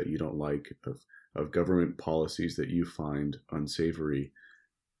politicians that you don't like, of government policies that you find unsavory.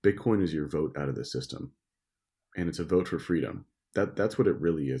 Bitcoin is your vote out of the system, and it's a vote for freedom. That's what it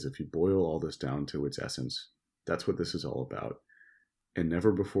really is. If you boil all this down to its essence, that's what this is all about. And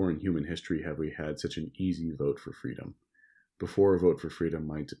never before in human history have we had such an easy vote for freedom. Before, a vote for freedom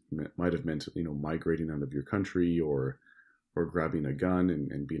might have meant migrating out of your country or grabbing a gun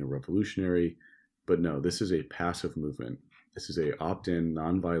and being a revolutionary. But no, this is a passive movement. This is a opt-in,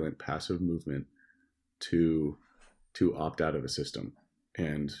 nonviolent, passive movement to opt out of a system,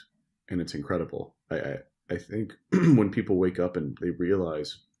 and it's incredible. I think when people wake up and they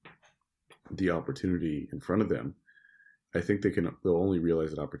realize the opportunity in front of them, I think they'll only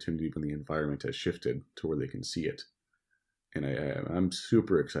realize that opportunity when the environment has shifted to where they can see it. And I'm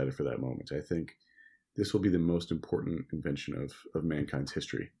super excited for that moment. I think this will be the most important invention of mankind's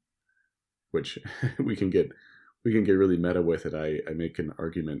history, which we can get really meta with it. I make an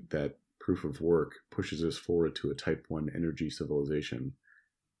argument that proof of work pushes us forward to a type 1 energy civilization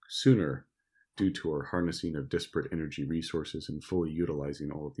sooner, due to our harnessing of disparate energy resources and fully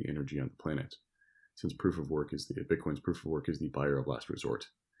utilizing all of the energy on the planet. Since Bitcoin's proof of work is the buyer of last resort.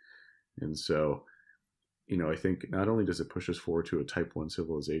 And so, I think not only does it push us forward to a type 1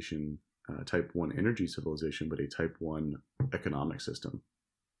 civilization, type 1 energy civilization, but a type 1 economic system.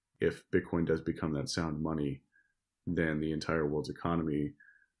 If Bitcoin does become that sound money, then the entire world's economy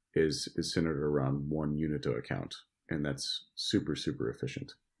is centered around one Unito account. And that's super, super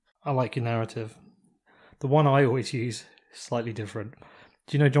efficient. I like your narrative. The one I always use is slightly different.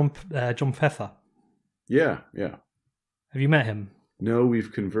 Do you know John Pfeffer? Yeah. Have you met him? No,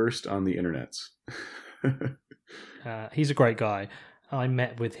 we've conversed on the internets. He's a great guy. I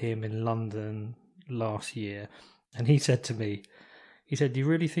met with him in London last year, and he said to me, do you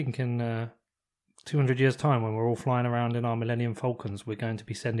really think in 200 years' time, when we're all flying around in our Millennium Falcons, we're going to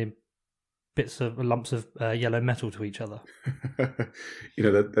be sending lumps of yellow metal to each other?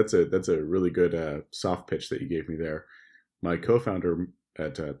 That's a really good soft pitch that you gave me there. My co-founder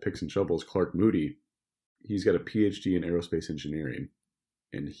at Picks and Shovels, Clark Moody, he's got a PhD in aerospace engineering,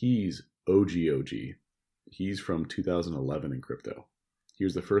 and he's OG. He's from 2011 in crypto. He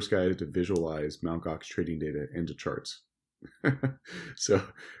was the first guy to visualize Mt. Gox trading data into charts. So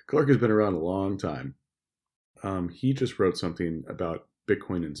Clark has been around a long time. He just wrote something about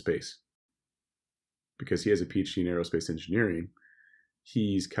Bitcoin in space. Because he has a PhD in aerospace engineering,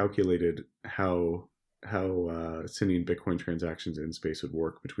 he's calculated how sending Bitcoin transactions in space would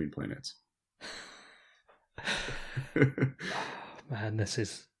work between planets. Man, this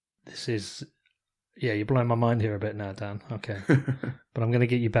is you're blowing my mind here a bit now, Dan. Okay, but I'm going to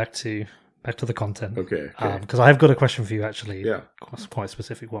get you back to the content. Okay. Because I have got a question for you, actually. Yeah, quite a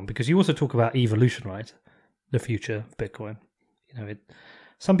specific one. Because you also talk about evolution, right? The future of Bitcoin.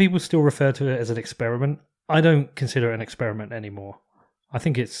 Some people still refer to it as an experiment. I don't consider it an experiment anymore. I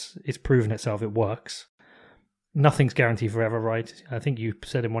think it's proven itself. It works. Nothing's guaranteed forever, right? I think you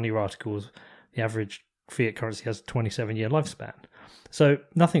said in one of your articles the average fiat currency has a 27-year lifespan. So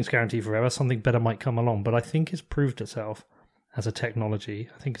nothing's guaranteed forever. Something better might come along. But I think it's proved itself as a technology.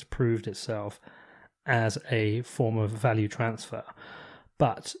 I think it's proved itself as a form of value transfer.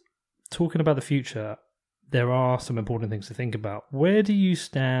 But talking about the future, there are some important things to think about. Where do you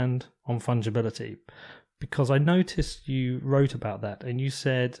stand on fungibility? Because I noticed you wrote about that and you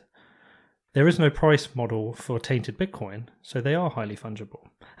said there is no price model for tainted Bitcoin, so they are highly fungible.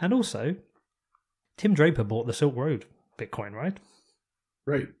 And also, Tim Draper bought the Silk Road Bitcoin, right?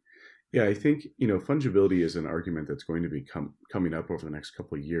 Right. Yeah, I think, fungibility is an argument that's going to be coming up over the next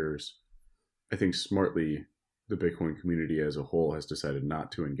couple of years. I think smartly, the Bitcoin community as a whole has decided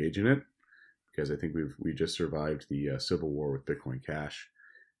not to engage in it, because I think we just survived the civil war with Bitcoin Cash.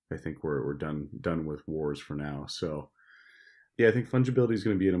 I think we're done with wars for now. So, yeah, I think fungibility is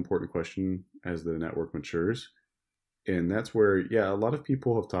going to be an important question as the network matures, and that's where a lot of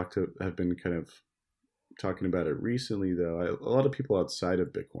people have been kind of talking about it recently. Though a lot of people outside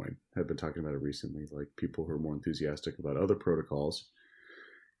of Bitcoin have been talking about it recently, like people who are more enthusiastic about other protocols,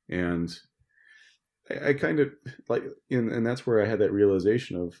 and I kind of like, and that's where I had that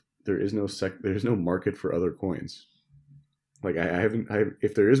realization of there's no market for other coins. Like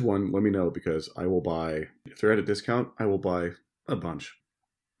if there is one, let me know, because I will buy. If they're at a discount, I will buy a bunch.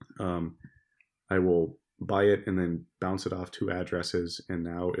 I will buy it and then bounce it off 2 addresses, and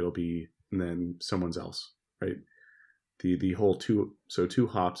now it'll be then someone's else, right? the whole two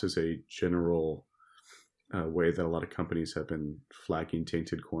hops is a general way that a lot of companies have been flagging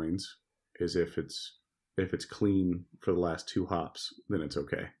tainted coins, is if it's clean for the last 2 hops, then it's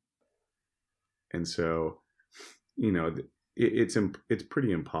okay. And so, it's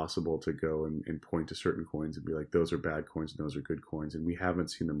pretty impossible to go and point to certain coins and be like, those are bad coins and those are good coins. And we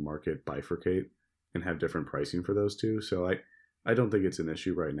haven't seen the market bifurcate and have different pricing for those two. So I don't think it's an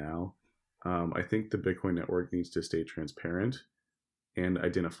issue right now. I think the Bitcoin network needs to stay transparent and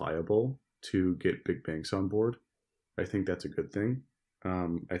identifiable to get big banks on board. I think that's a good thing.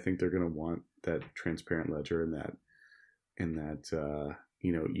 I think they're going to want that transparent ledger and that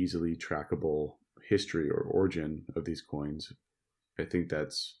easily trackable history or origin of these coins. I think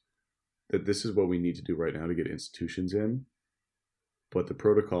that this is what we need to do right now to get institutions in. But the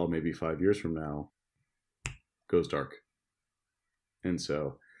protocol, maybe 5 years from now, goes dark. And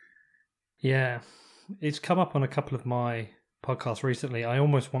so, yeah, it's come up on a couple of my podcasts recently. I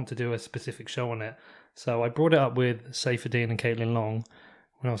almost want to do a specific show on it. So I brought it up with Saifedean and Caitlin Long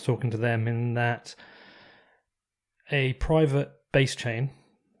when I was talking to them, in that a private base chain,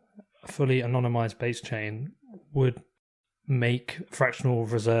 a fully anonymized base chain, would make fractional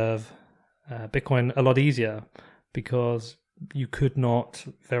reserve Bitcoin a lot easier, because you could not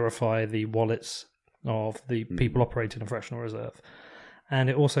verify the wallets of the people operating a fractional reserve. And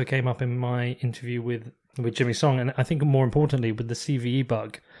it also came up in my interview with Jimmy Song, and I think more importantly with the CVE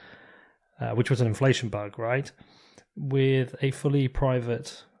bug, which was an inflation bug, right? With a fully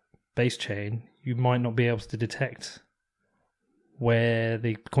private base chain, you might not be able to detect where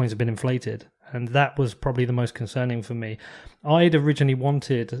the coins have been inflated. And that was probably the most concerning for me. I'd originally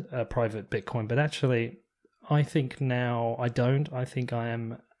wanted a private Bitcoin, but actually I think now I don't. I think I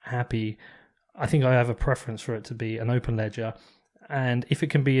am happy. I think I have a preference for it to be an open ledger. And if it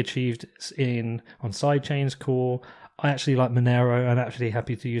can be achieved on side chains, cool. I actually like Monero. I'm actually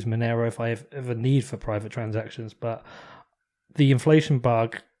happy to use Monero if I have a need for private transactions. But the inflation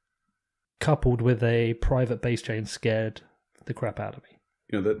bug coupled with a private base chain scared the crap out of me.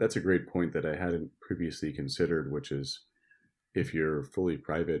 That's a great point that I hadn't previously considered, which is if you're fully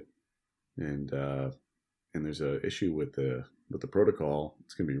private and there's an issue with the protocol,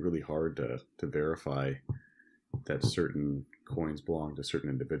 it's going to be really hard to verify that certain coins belong to certain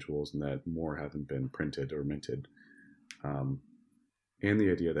individuals and that more haven't been printed or minted. And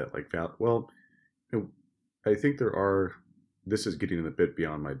the idea that I think this is getting a bit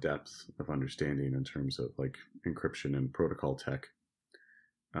beyond my depth of understanding in terms of like encryption and protocol tech.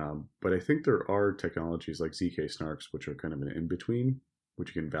 But I think there are technologies like ZK snarks, which are kind of an in-between,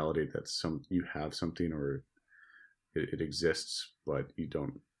 which you can validate that you have something or it exists, but you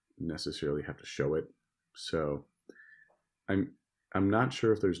don't necessarily have to show it. So I'm not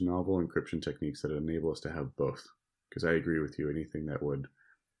sure if there's novel encryption techniques that enable us to have both, because I agree with you. Anything that would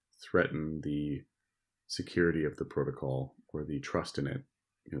threaten the security of the protocol or the trust in it,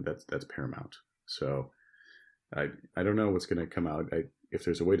 that's paramount. So I don't know what's going to come out. If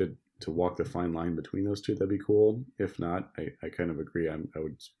there's a way to walk the fine line between those two, that'd be cool. If not, I kind of agree. I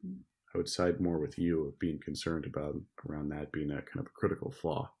would side more with you of being concerned around that being a kind of a critical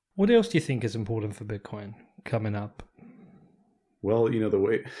flaw. What else do you think is important for Bitcoin coming up? Well, the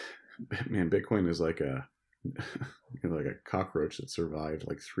way, man, Bitcoin is like a like a cockroach that survived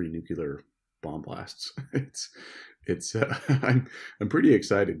like 3 nuclear bomb blasts. I'm pretty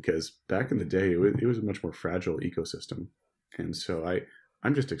excited because back in the day it was a much more fragile ecosystem, and so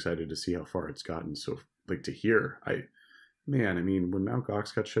I'm just excited to see how far it's gotten. So like to hear, when Mt.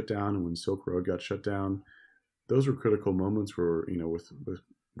 Gox got shut down and when Silk Road got shut down, those were critical moments where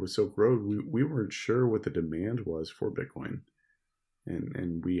with Silk Road we weren't sure what the demand was for Bitcoin,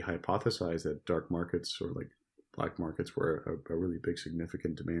 and we hypothesized that dark markets or like black markets were a really big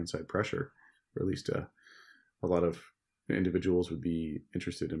significant demand side pressure, or at least a lot of individuals would be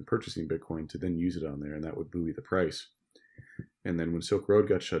interested in purchasing Bitcoin to then use it on there, and that would buoy the price. And then when Silk Road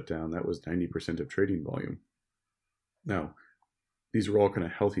got shut down, that was 90% of trading volume. Now, these were all kind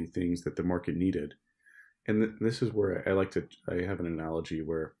of healthy things that the market needed. And this is where I have an analogy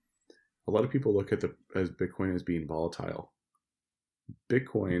where a lot of people look at as Bitcoin as being volatile.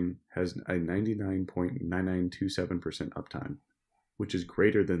 Bitcoin has a 99.9927% uptime, which is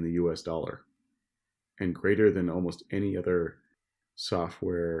greater than the US dollar and greater than almost any other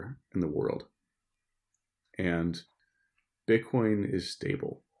software in the world. And Bitcoin is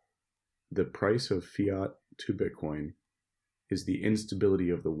stable. The price of fiat to Bitcoin is the instability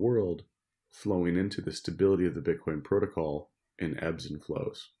of the world flowing into the stability of the Bitcoin protocol in ebbs and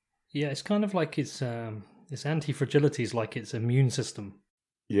flows. Yeah, it's kind of like its anti-fragility is like its immune system.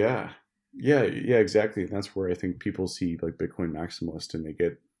 Yeah, Yeah, yeah, exactly. And that's where I think people see like Bitcoin maximalist, and they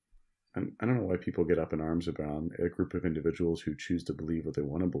get. I don't know why people get up in arms about a group of individuals who choose to believe what they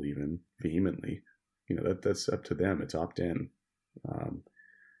want to believe in vehemently. That's up to them. It's opt in. Um,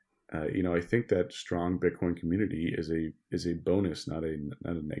 I think that strong Bitcoin community is a bonus, not a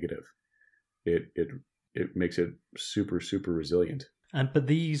negative. It makes it super resilient. But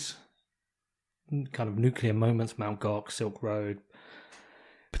these kind of nuclear moments, Mt. Gox, Silk Road,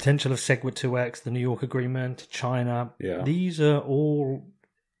 potential of SegWit 2x, the New York Agreement, China, Yeah. these are all.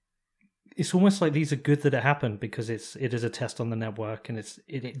 It's almost like these are good that it happened because it is a test on the network, and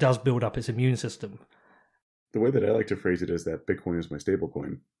it does build up its immune system. The way that I like to phrase it is that Bitcoin is my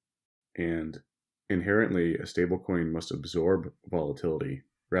stablecoin, and inherently a stablecoin must absorb volatility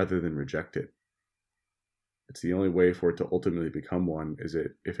rather than reject it. It's the only way for it to ultimately become one is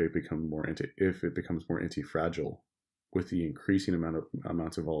if it becomes more anti-fragile with the increasing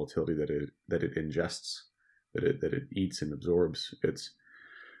amounts of volatility that it ingests, that it eats and absorbs.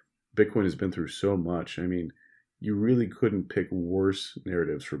 Bitcoin has been through so much. I mean, you really couldn't pick worse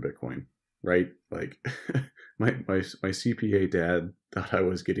narratives for Bitcoin, right? Like my CPA dad thought I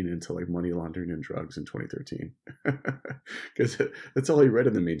was getting into like money laundering and drugs in 2013 because that's all he read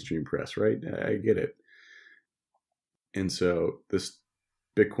in the mainstream press, right? I get it. And so this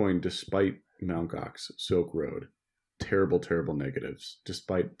Bitcoin, despite Mt. Gox, Silk Road, terrible negatives,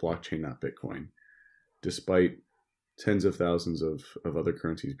 despite blockchain, not Bitcoin, despite tens of thousands of other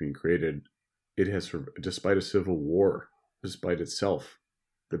currencies being created, it has, despite a civil war, despite itself,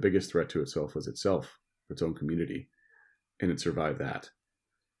 the biggest threat to itself was itself, its own community, and it survived that.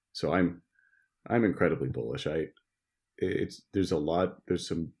 So I'm incredibly bullish. There's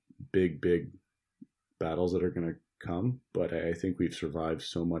some big battles that are going to come, but I think we've survived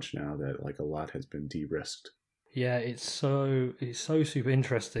so much now that like a lot has been de-risked. Yeah, it's so super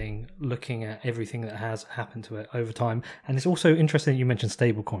interesting looking at everything that has happened to it over time. And it's also interesting that you mentioned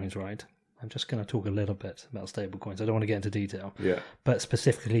stablecoins, right? I'm just going to talk a little bit about stablecoins. I don't want to get into detail. Yeah. But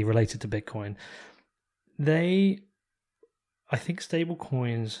specifically related to Bitcoin. I think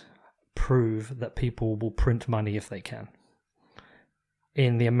stablecoins prove that people will print money if they can,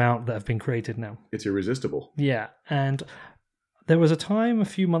 in the amount that have been created now. It's irresistible. Yeah, and there was a time a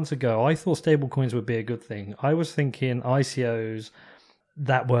few months ago I thought stablecoins would be a good thing. I was thinking ICOs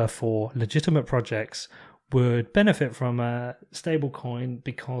that were for legitimate projects would benefit from a stablecoin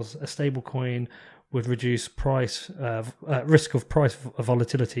because a stablecoin would reduce risk of price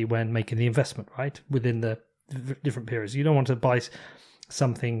volatility when making the investment, right? Within the different periods. You don't want to buy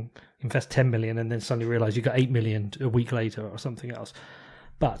something, invest 10 million and then suddenly realize you got 8 million a week later or something else.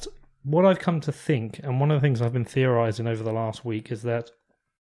 But what I've come to think, and one of the things I've been theorizing over the last week, is that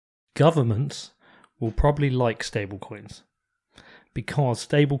governments will probably like stablecoins because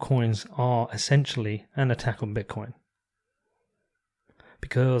stablecoins are essentially an attack on Bitcoin.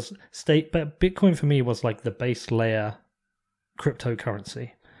 Because Bitcoin for me was like the base layer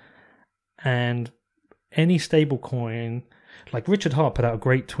cryptocurrency, and any stablecoin, like Richard Hart put out a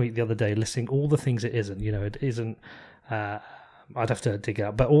great tweet the other day listing all the things it isn't. It isn't. I'd have to dig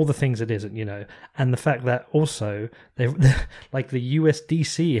out, but all the things it isn't, and the fact that also they like the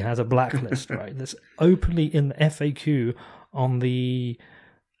USDC has a blacklist, right? That's openly in the FAQ on the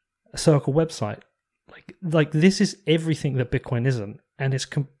Circle website. Like this is everything that Bitcoin isn't, and it's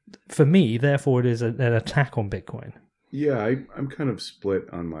for me. Therefore, it is an attack on Bitcoin. Yeah, I'm kind of split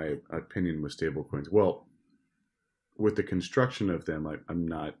on my opinion with stablecoins. Well, with the construction of them, I'm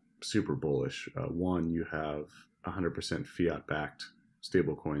not super bullish. One, you have 100% fiat-backed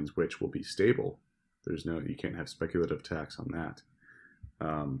stablecoins, which will be stable. You can't have speculative tax on that.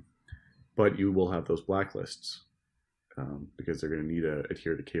 But you will have those blacklists because they're going to need to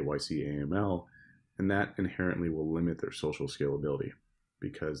adhere to KYC AML, and that inherently will limit their social scalability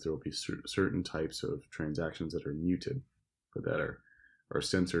because there will be certain types of transactions that are muted, but that are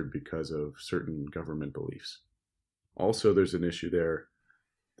censored because of certain government beliefs. Also, there's an issue there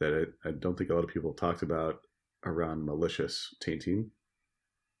that I don't think a lot of people talked about around malicious tainting,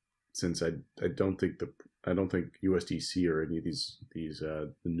 since I don't think USDC or any of these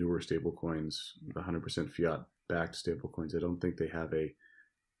the newer stablecoins, the 100% fiat backed stablecoins, I don't think they have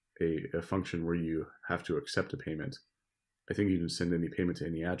a function where you have to accept a payment. I think you can send any payment to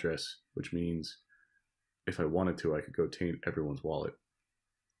any address, which means if I wanted to, I could go taint everyone's wallet,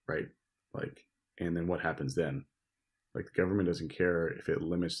 right? And then what happens then? The government doesn't care if it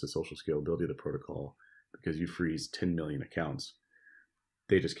limits the social scalability of the protocol because you freeze 10 million accounts.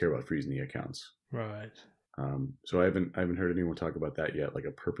 They just care about freezing the accounts. Right. So I haven't heard anyone talk about that yet, like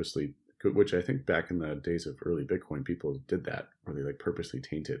a purposely, which I think back in the days of early Bitcoin, people did that, where they purposely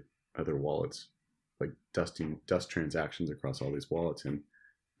tainted other wallets, like dust transactions across all these wallets, and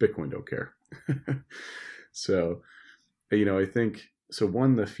Bitcoin don't care. So, I think, so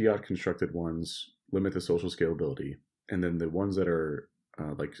one, the fiat constructed ones limit the social scalability, and then the ones that are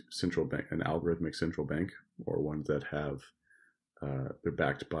like central bank, an algorithmic central bank, or ones that have they're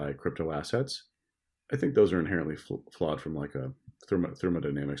backed by crypto assets, I think those are inherently flawed from like a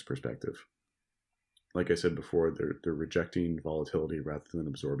thermodynamics perspective. Like I said before, they're rejecting volatility rather than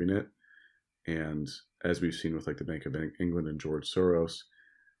absorbing it. And as we've seen with like the Bank of England and George Soros,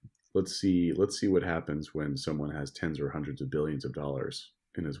 let's see what happens when someone has tens or hundreds of billions of dollars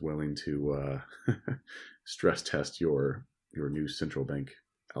and is willing to stress test your new central bank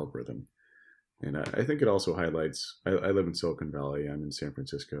algorithm. And I think it also highlights, I live in Silicon Valley, I'm in San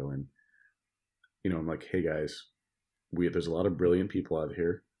Francisco, and I'm like, hey guys, there's a lot of brilliant people out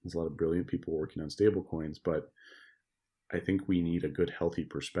here. There's a lot of brilliant people working on stable coins, but I think we need a good, healthy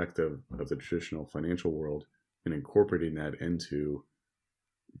perspective of the traditional financial world and incorporating that into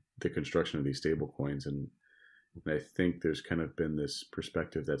the construction of these stable coins. And I think there's kind of been this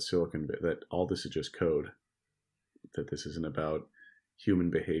perspective that that all this is just code, that this isn't about human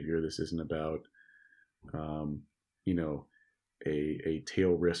behavior. This isn't about, a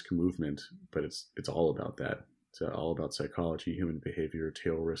tail risk movement, but it's all about that. It's all about psychology, human behavior,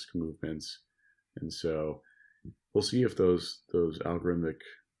 tail risk movements. And so we'll see if those stable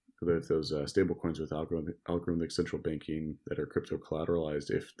coins with algorithmic central banking that are crypto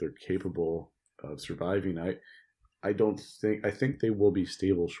collateralized, if they're capable of surviving. I think they will be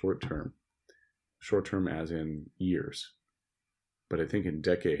stable short term as in years, but I think in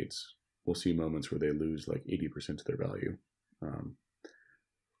decades we'll see moments where they lose like 80% of their value,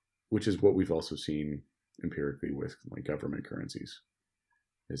 which is what we've also seen empirically with like government currencies.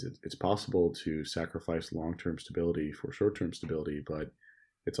 It's possible to sacrifice long-term stability for short-term stability, but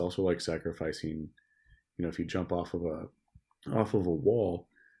it's also like sacrificing, if you jump off of a wall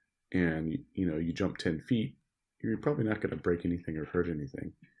and you jump 10 feet, you're probably not going to break anything or hurt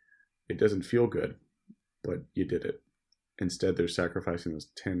anything. It doesn't feel good, but you did it. Instead, they're sacrificing those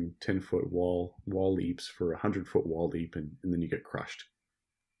 10-foot wall leaps for a 100-foot wall leap, and then you get crushed.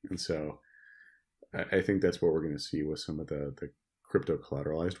 And so I think that's what we're going to see with some of the crypto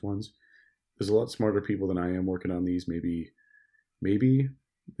collateralized ones. There's a lot smarter people than I am working on these. Maybe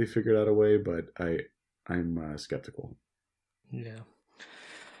they figured out a way, but I'm skeptical. Yeah.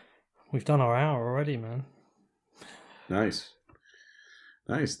 We've done our hour already, man. Nice.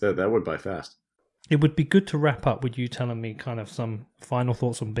 That went by fast. It would be good to wrap up with you telling me kind of some final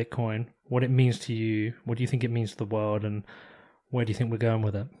thoughts on Bitcoin, what it means to you, what do you think it means to the world, and where do you think we're going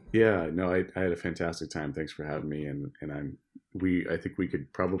with it? Yeah, no, I had a fantastic time. Thanks for having me, and I think we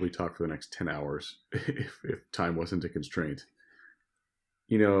could probably talk for the next 10 hours if time wasn't a constraint.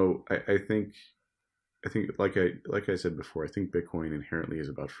 I think like I said before, I think Bitcoin inherently is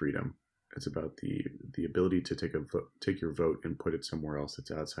about freedom. It's about the ability to take your vote and put it somewhere else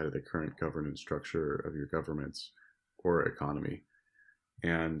that's outside of the current governance structure of your governments or economy.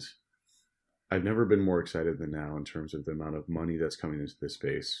 And I've never been more excited than now in terms of the amount of money that's coming into this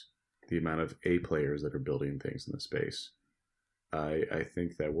space, the amount of A players that are building things in the space. I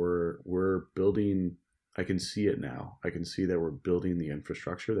think that we're building. I can see it now. I can see that we're building the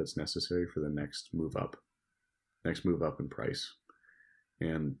infrastructure that's necessary for the next move up in price.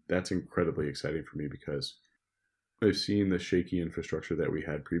 And that's incredibly exciting for me because I've seen the shaky infrastructure that we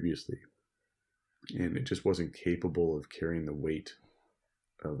had previously, and it just wasn't capable of carrying the weight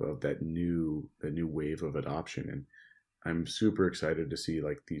of that new wave of adoption. And I'm super excited to see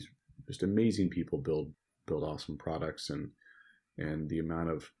like these just amazing people build awesome products, and the amount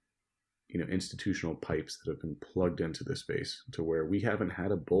of institutional pipes that have been plugged into this space to where we haven't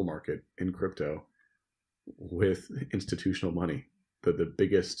had a bull market in crypto with institutional money. The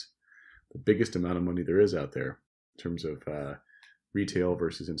biggest amount of money there is out there in terms of retail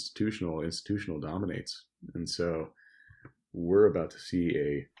versus institutional dominates. And so we're about to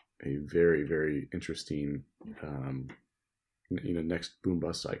see a very, very interesting next boom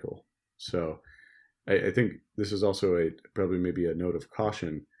bust cycle. So I think this is also probably maybe a note of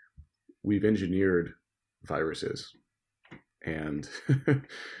caution. We've engineered viruses, and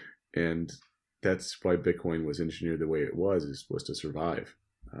and that's why Bitcoin was engineered the way it was to survive,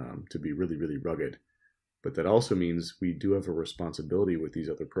 to be really, really rugged. But that also means we do have a responsibility with these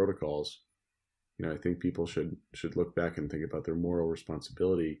other protocols. I think people should look back and think about their moral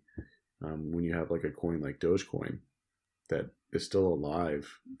responsibility when you have like a coin like Dogecoin that is still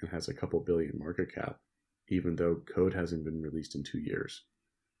alive and has a couple billion market cap, even though code hasn't been released in 2 years.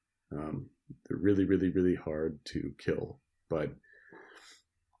 They're really, really, really hard to kill, but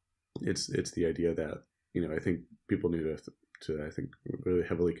it's the idea that, I think people need to I think really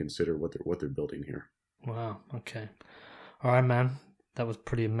heavily consider what they're building here. Wow. Okay. All right, man. That was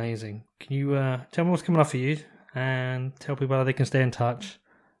pretty amazing. Can you tell me what's coming up for you and tell people how they can stay in touch?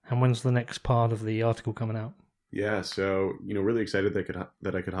 And when's the next part of the article coming out? Yeah, so really excited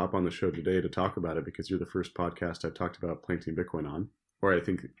that I could hop on the show today to talk about it, because you're the first podcast I've talked about planting Bitcoin on, or I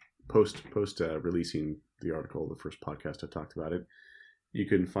think post releasing the article, the first podcast I talked about it. You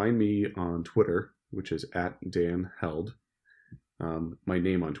can find me on Twitter, which is @DanHeld. My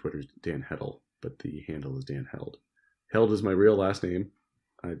name on Twitter is Dan Hedel, but the handle is Dan Held. Held is my real last name.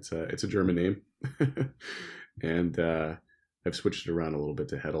 It's a German name, and I've switched it around a little bit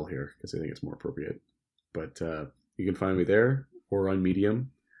to Hedel here because I think it's more appropriate. But you can find me there or on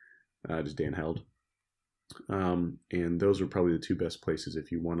Medium, just Dan Held. And those are probably the two best places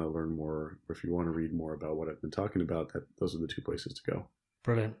if you want to learn more, or if you want to read more about what I've been talking about. Those are the two places to go.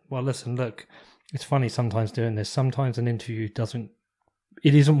 Brilliant. Well, listen, look, it's funny sometimes doing this. Sometimes an interview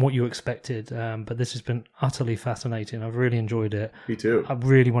isn't what you expected, but this has been utterly fascinating. I've really enjoyed it. Me too. I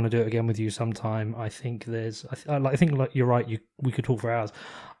really want to do it again with you sometime. I think you're right. We could talk for hours.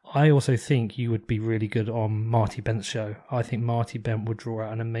 I also think you would be really good on Marty Bent's show. I think Marty Bent would draw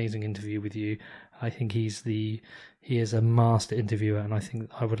out an amazing interview with you. I think he is a master interviewer, and I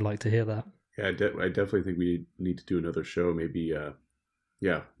think I would like to hear that. Yeah, I definitely think we need to do another show. Maybe,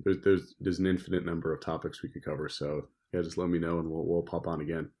 there's an infinite number of topics we could cover. So yeah, just let me know and we'll pop on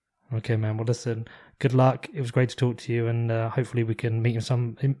again. Okay, man. Well, listen, good luck. It was great to talk to you, and hopefully we can meet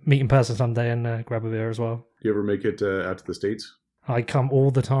in person someday and grab a beer as well. Do you ever make it out to the States? I come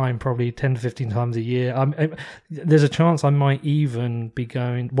all the time, probably 10 to 15 times a year. There's a chance I might even be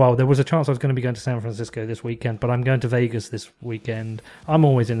going... Well, there was a chance I was going to be going to San Francisco this weekend, but I'm going to Vegas this weekend. I'm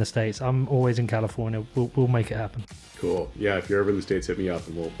always in the States. I'm always in California. We'll make it happen. Cool. Yeah, if you're ever in the States, hit me up,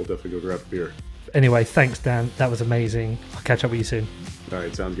 and we'll definitely go grab a beer. Anyway, thanks, Dan. That was amazing. I'll catch up with you soon. All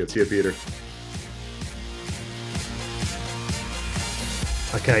right, sounds good. See you, Peter.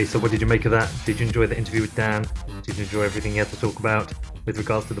 Okay, so what did you make of that? Did you enjoy the interview with Dan? Did you enjoy everything he had to talk about with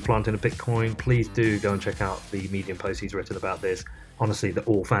regards to the planting of Bitcoin? Please do go and check out the Medium posts he's written about this. Honestly, they're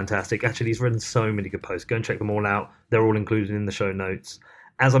all fantastic. Actually, he's written so many good posts. Go and check them all out. They're all included in the show notes.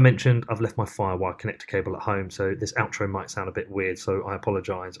 As I mentioned, I've left my Firewire connector cable at home, so this outro might sound a bit weird, so I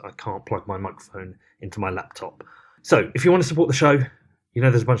apologise. I can't plug my microphone into my laptop. So, if you want to support the show,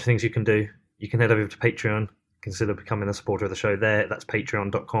 there's a bunch of things you can do. You can head over to Patreon. Consider becoming a supporter of the show there. That's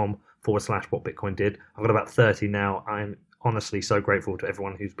patreon.com/whatbitcoindid. I've got about 30 now. I'm honestly so grateful to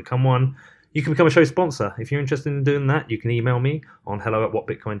everyone who's become one. You can become a show sponsor. If you're interested in doing that, you can email me on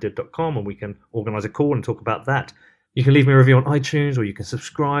hello@whatbitcoindid.com and we can organise a call and talk about that. You can leave me a review on iTunes or you can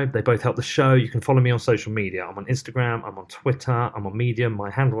subscribe. They both help the show. You can follow me on social media. I'm on Instagram, I'm on Twitter, I'm on Medium. My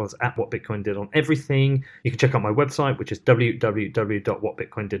handle is @whatbitcoindid on everything. You can check out my website, which is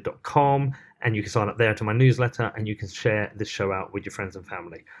www.whatbitcoindid.com, and you can sign up there to my newsletter and you can share this show out with your friends and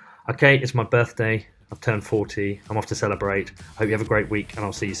family. Okay, it's my birthday. I've turned 40. I'm off to celebrate. I hope you have a great week and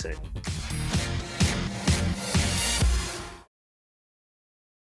I'll see you soon.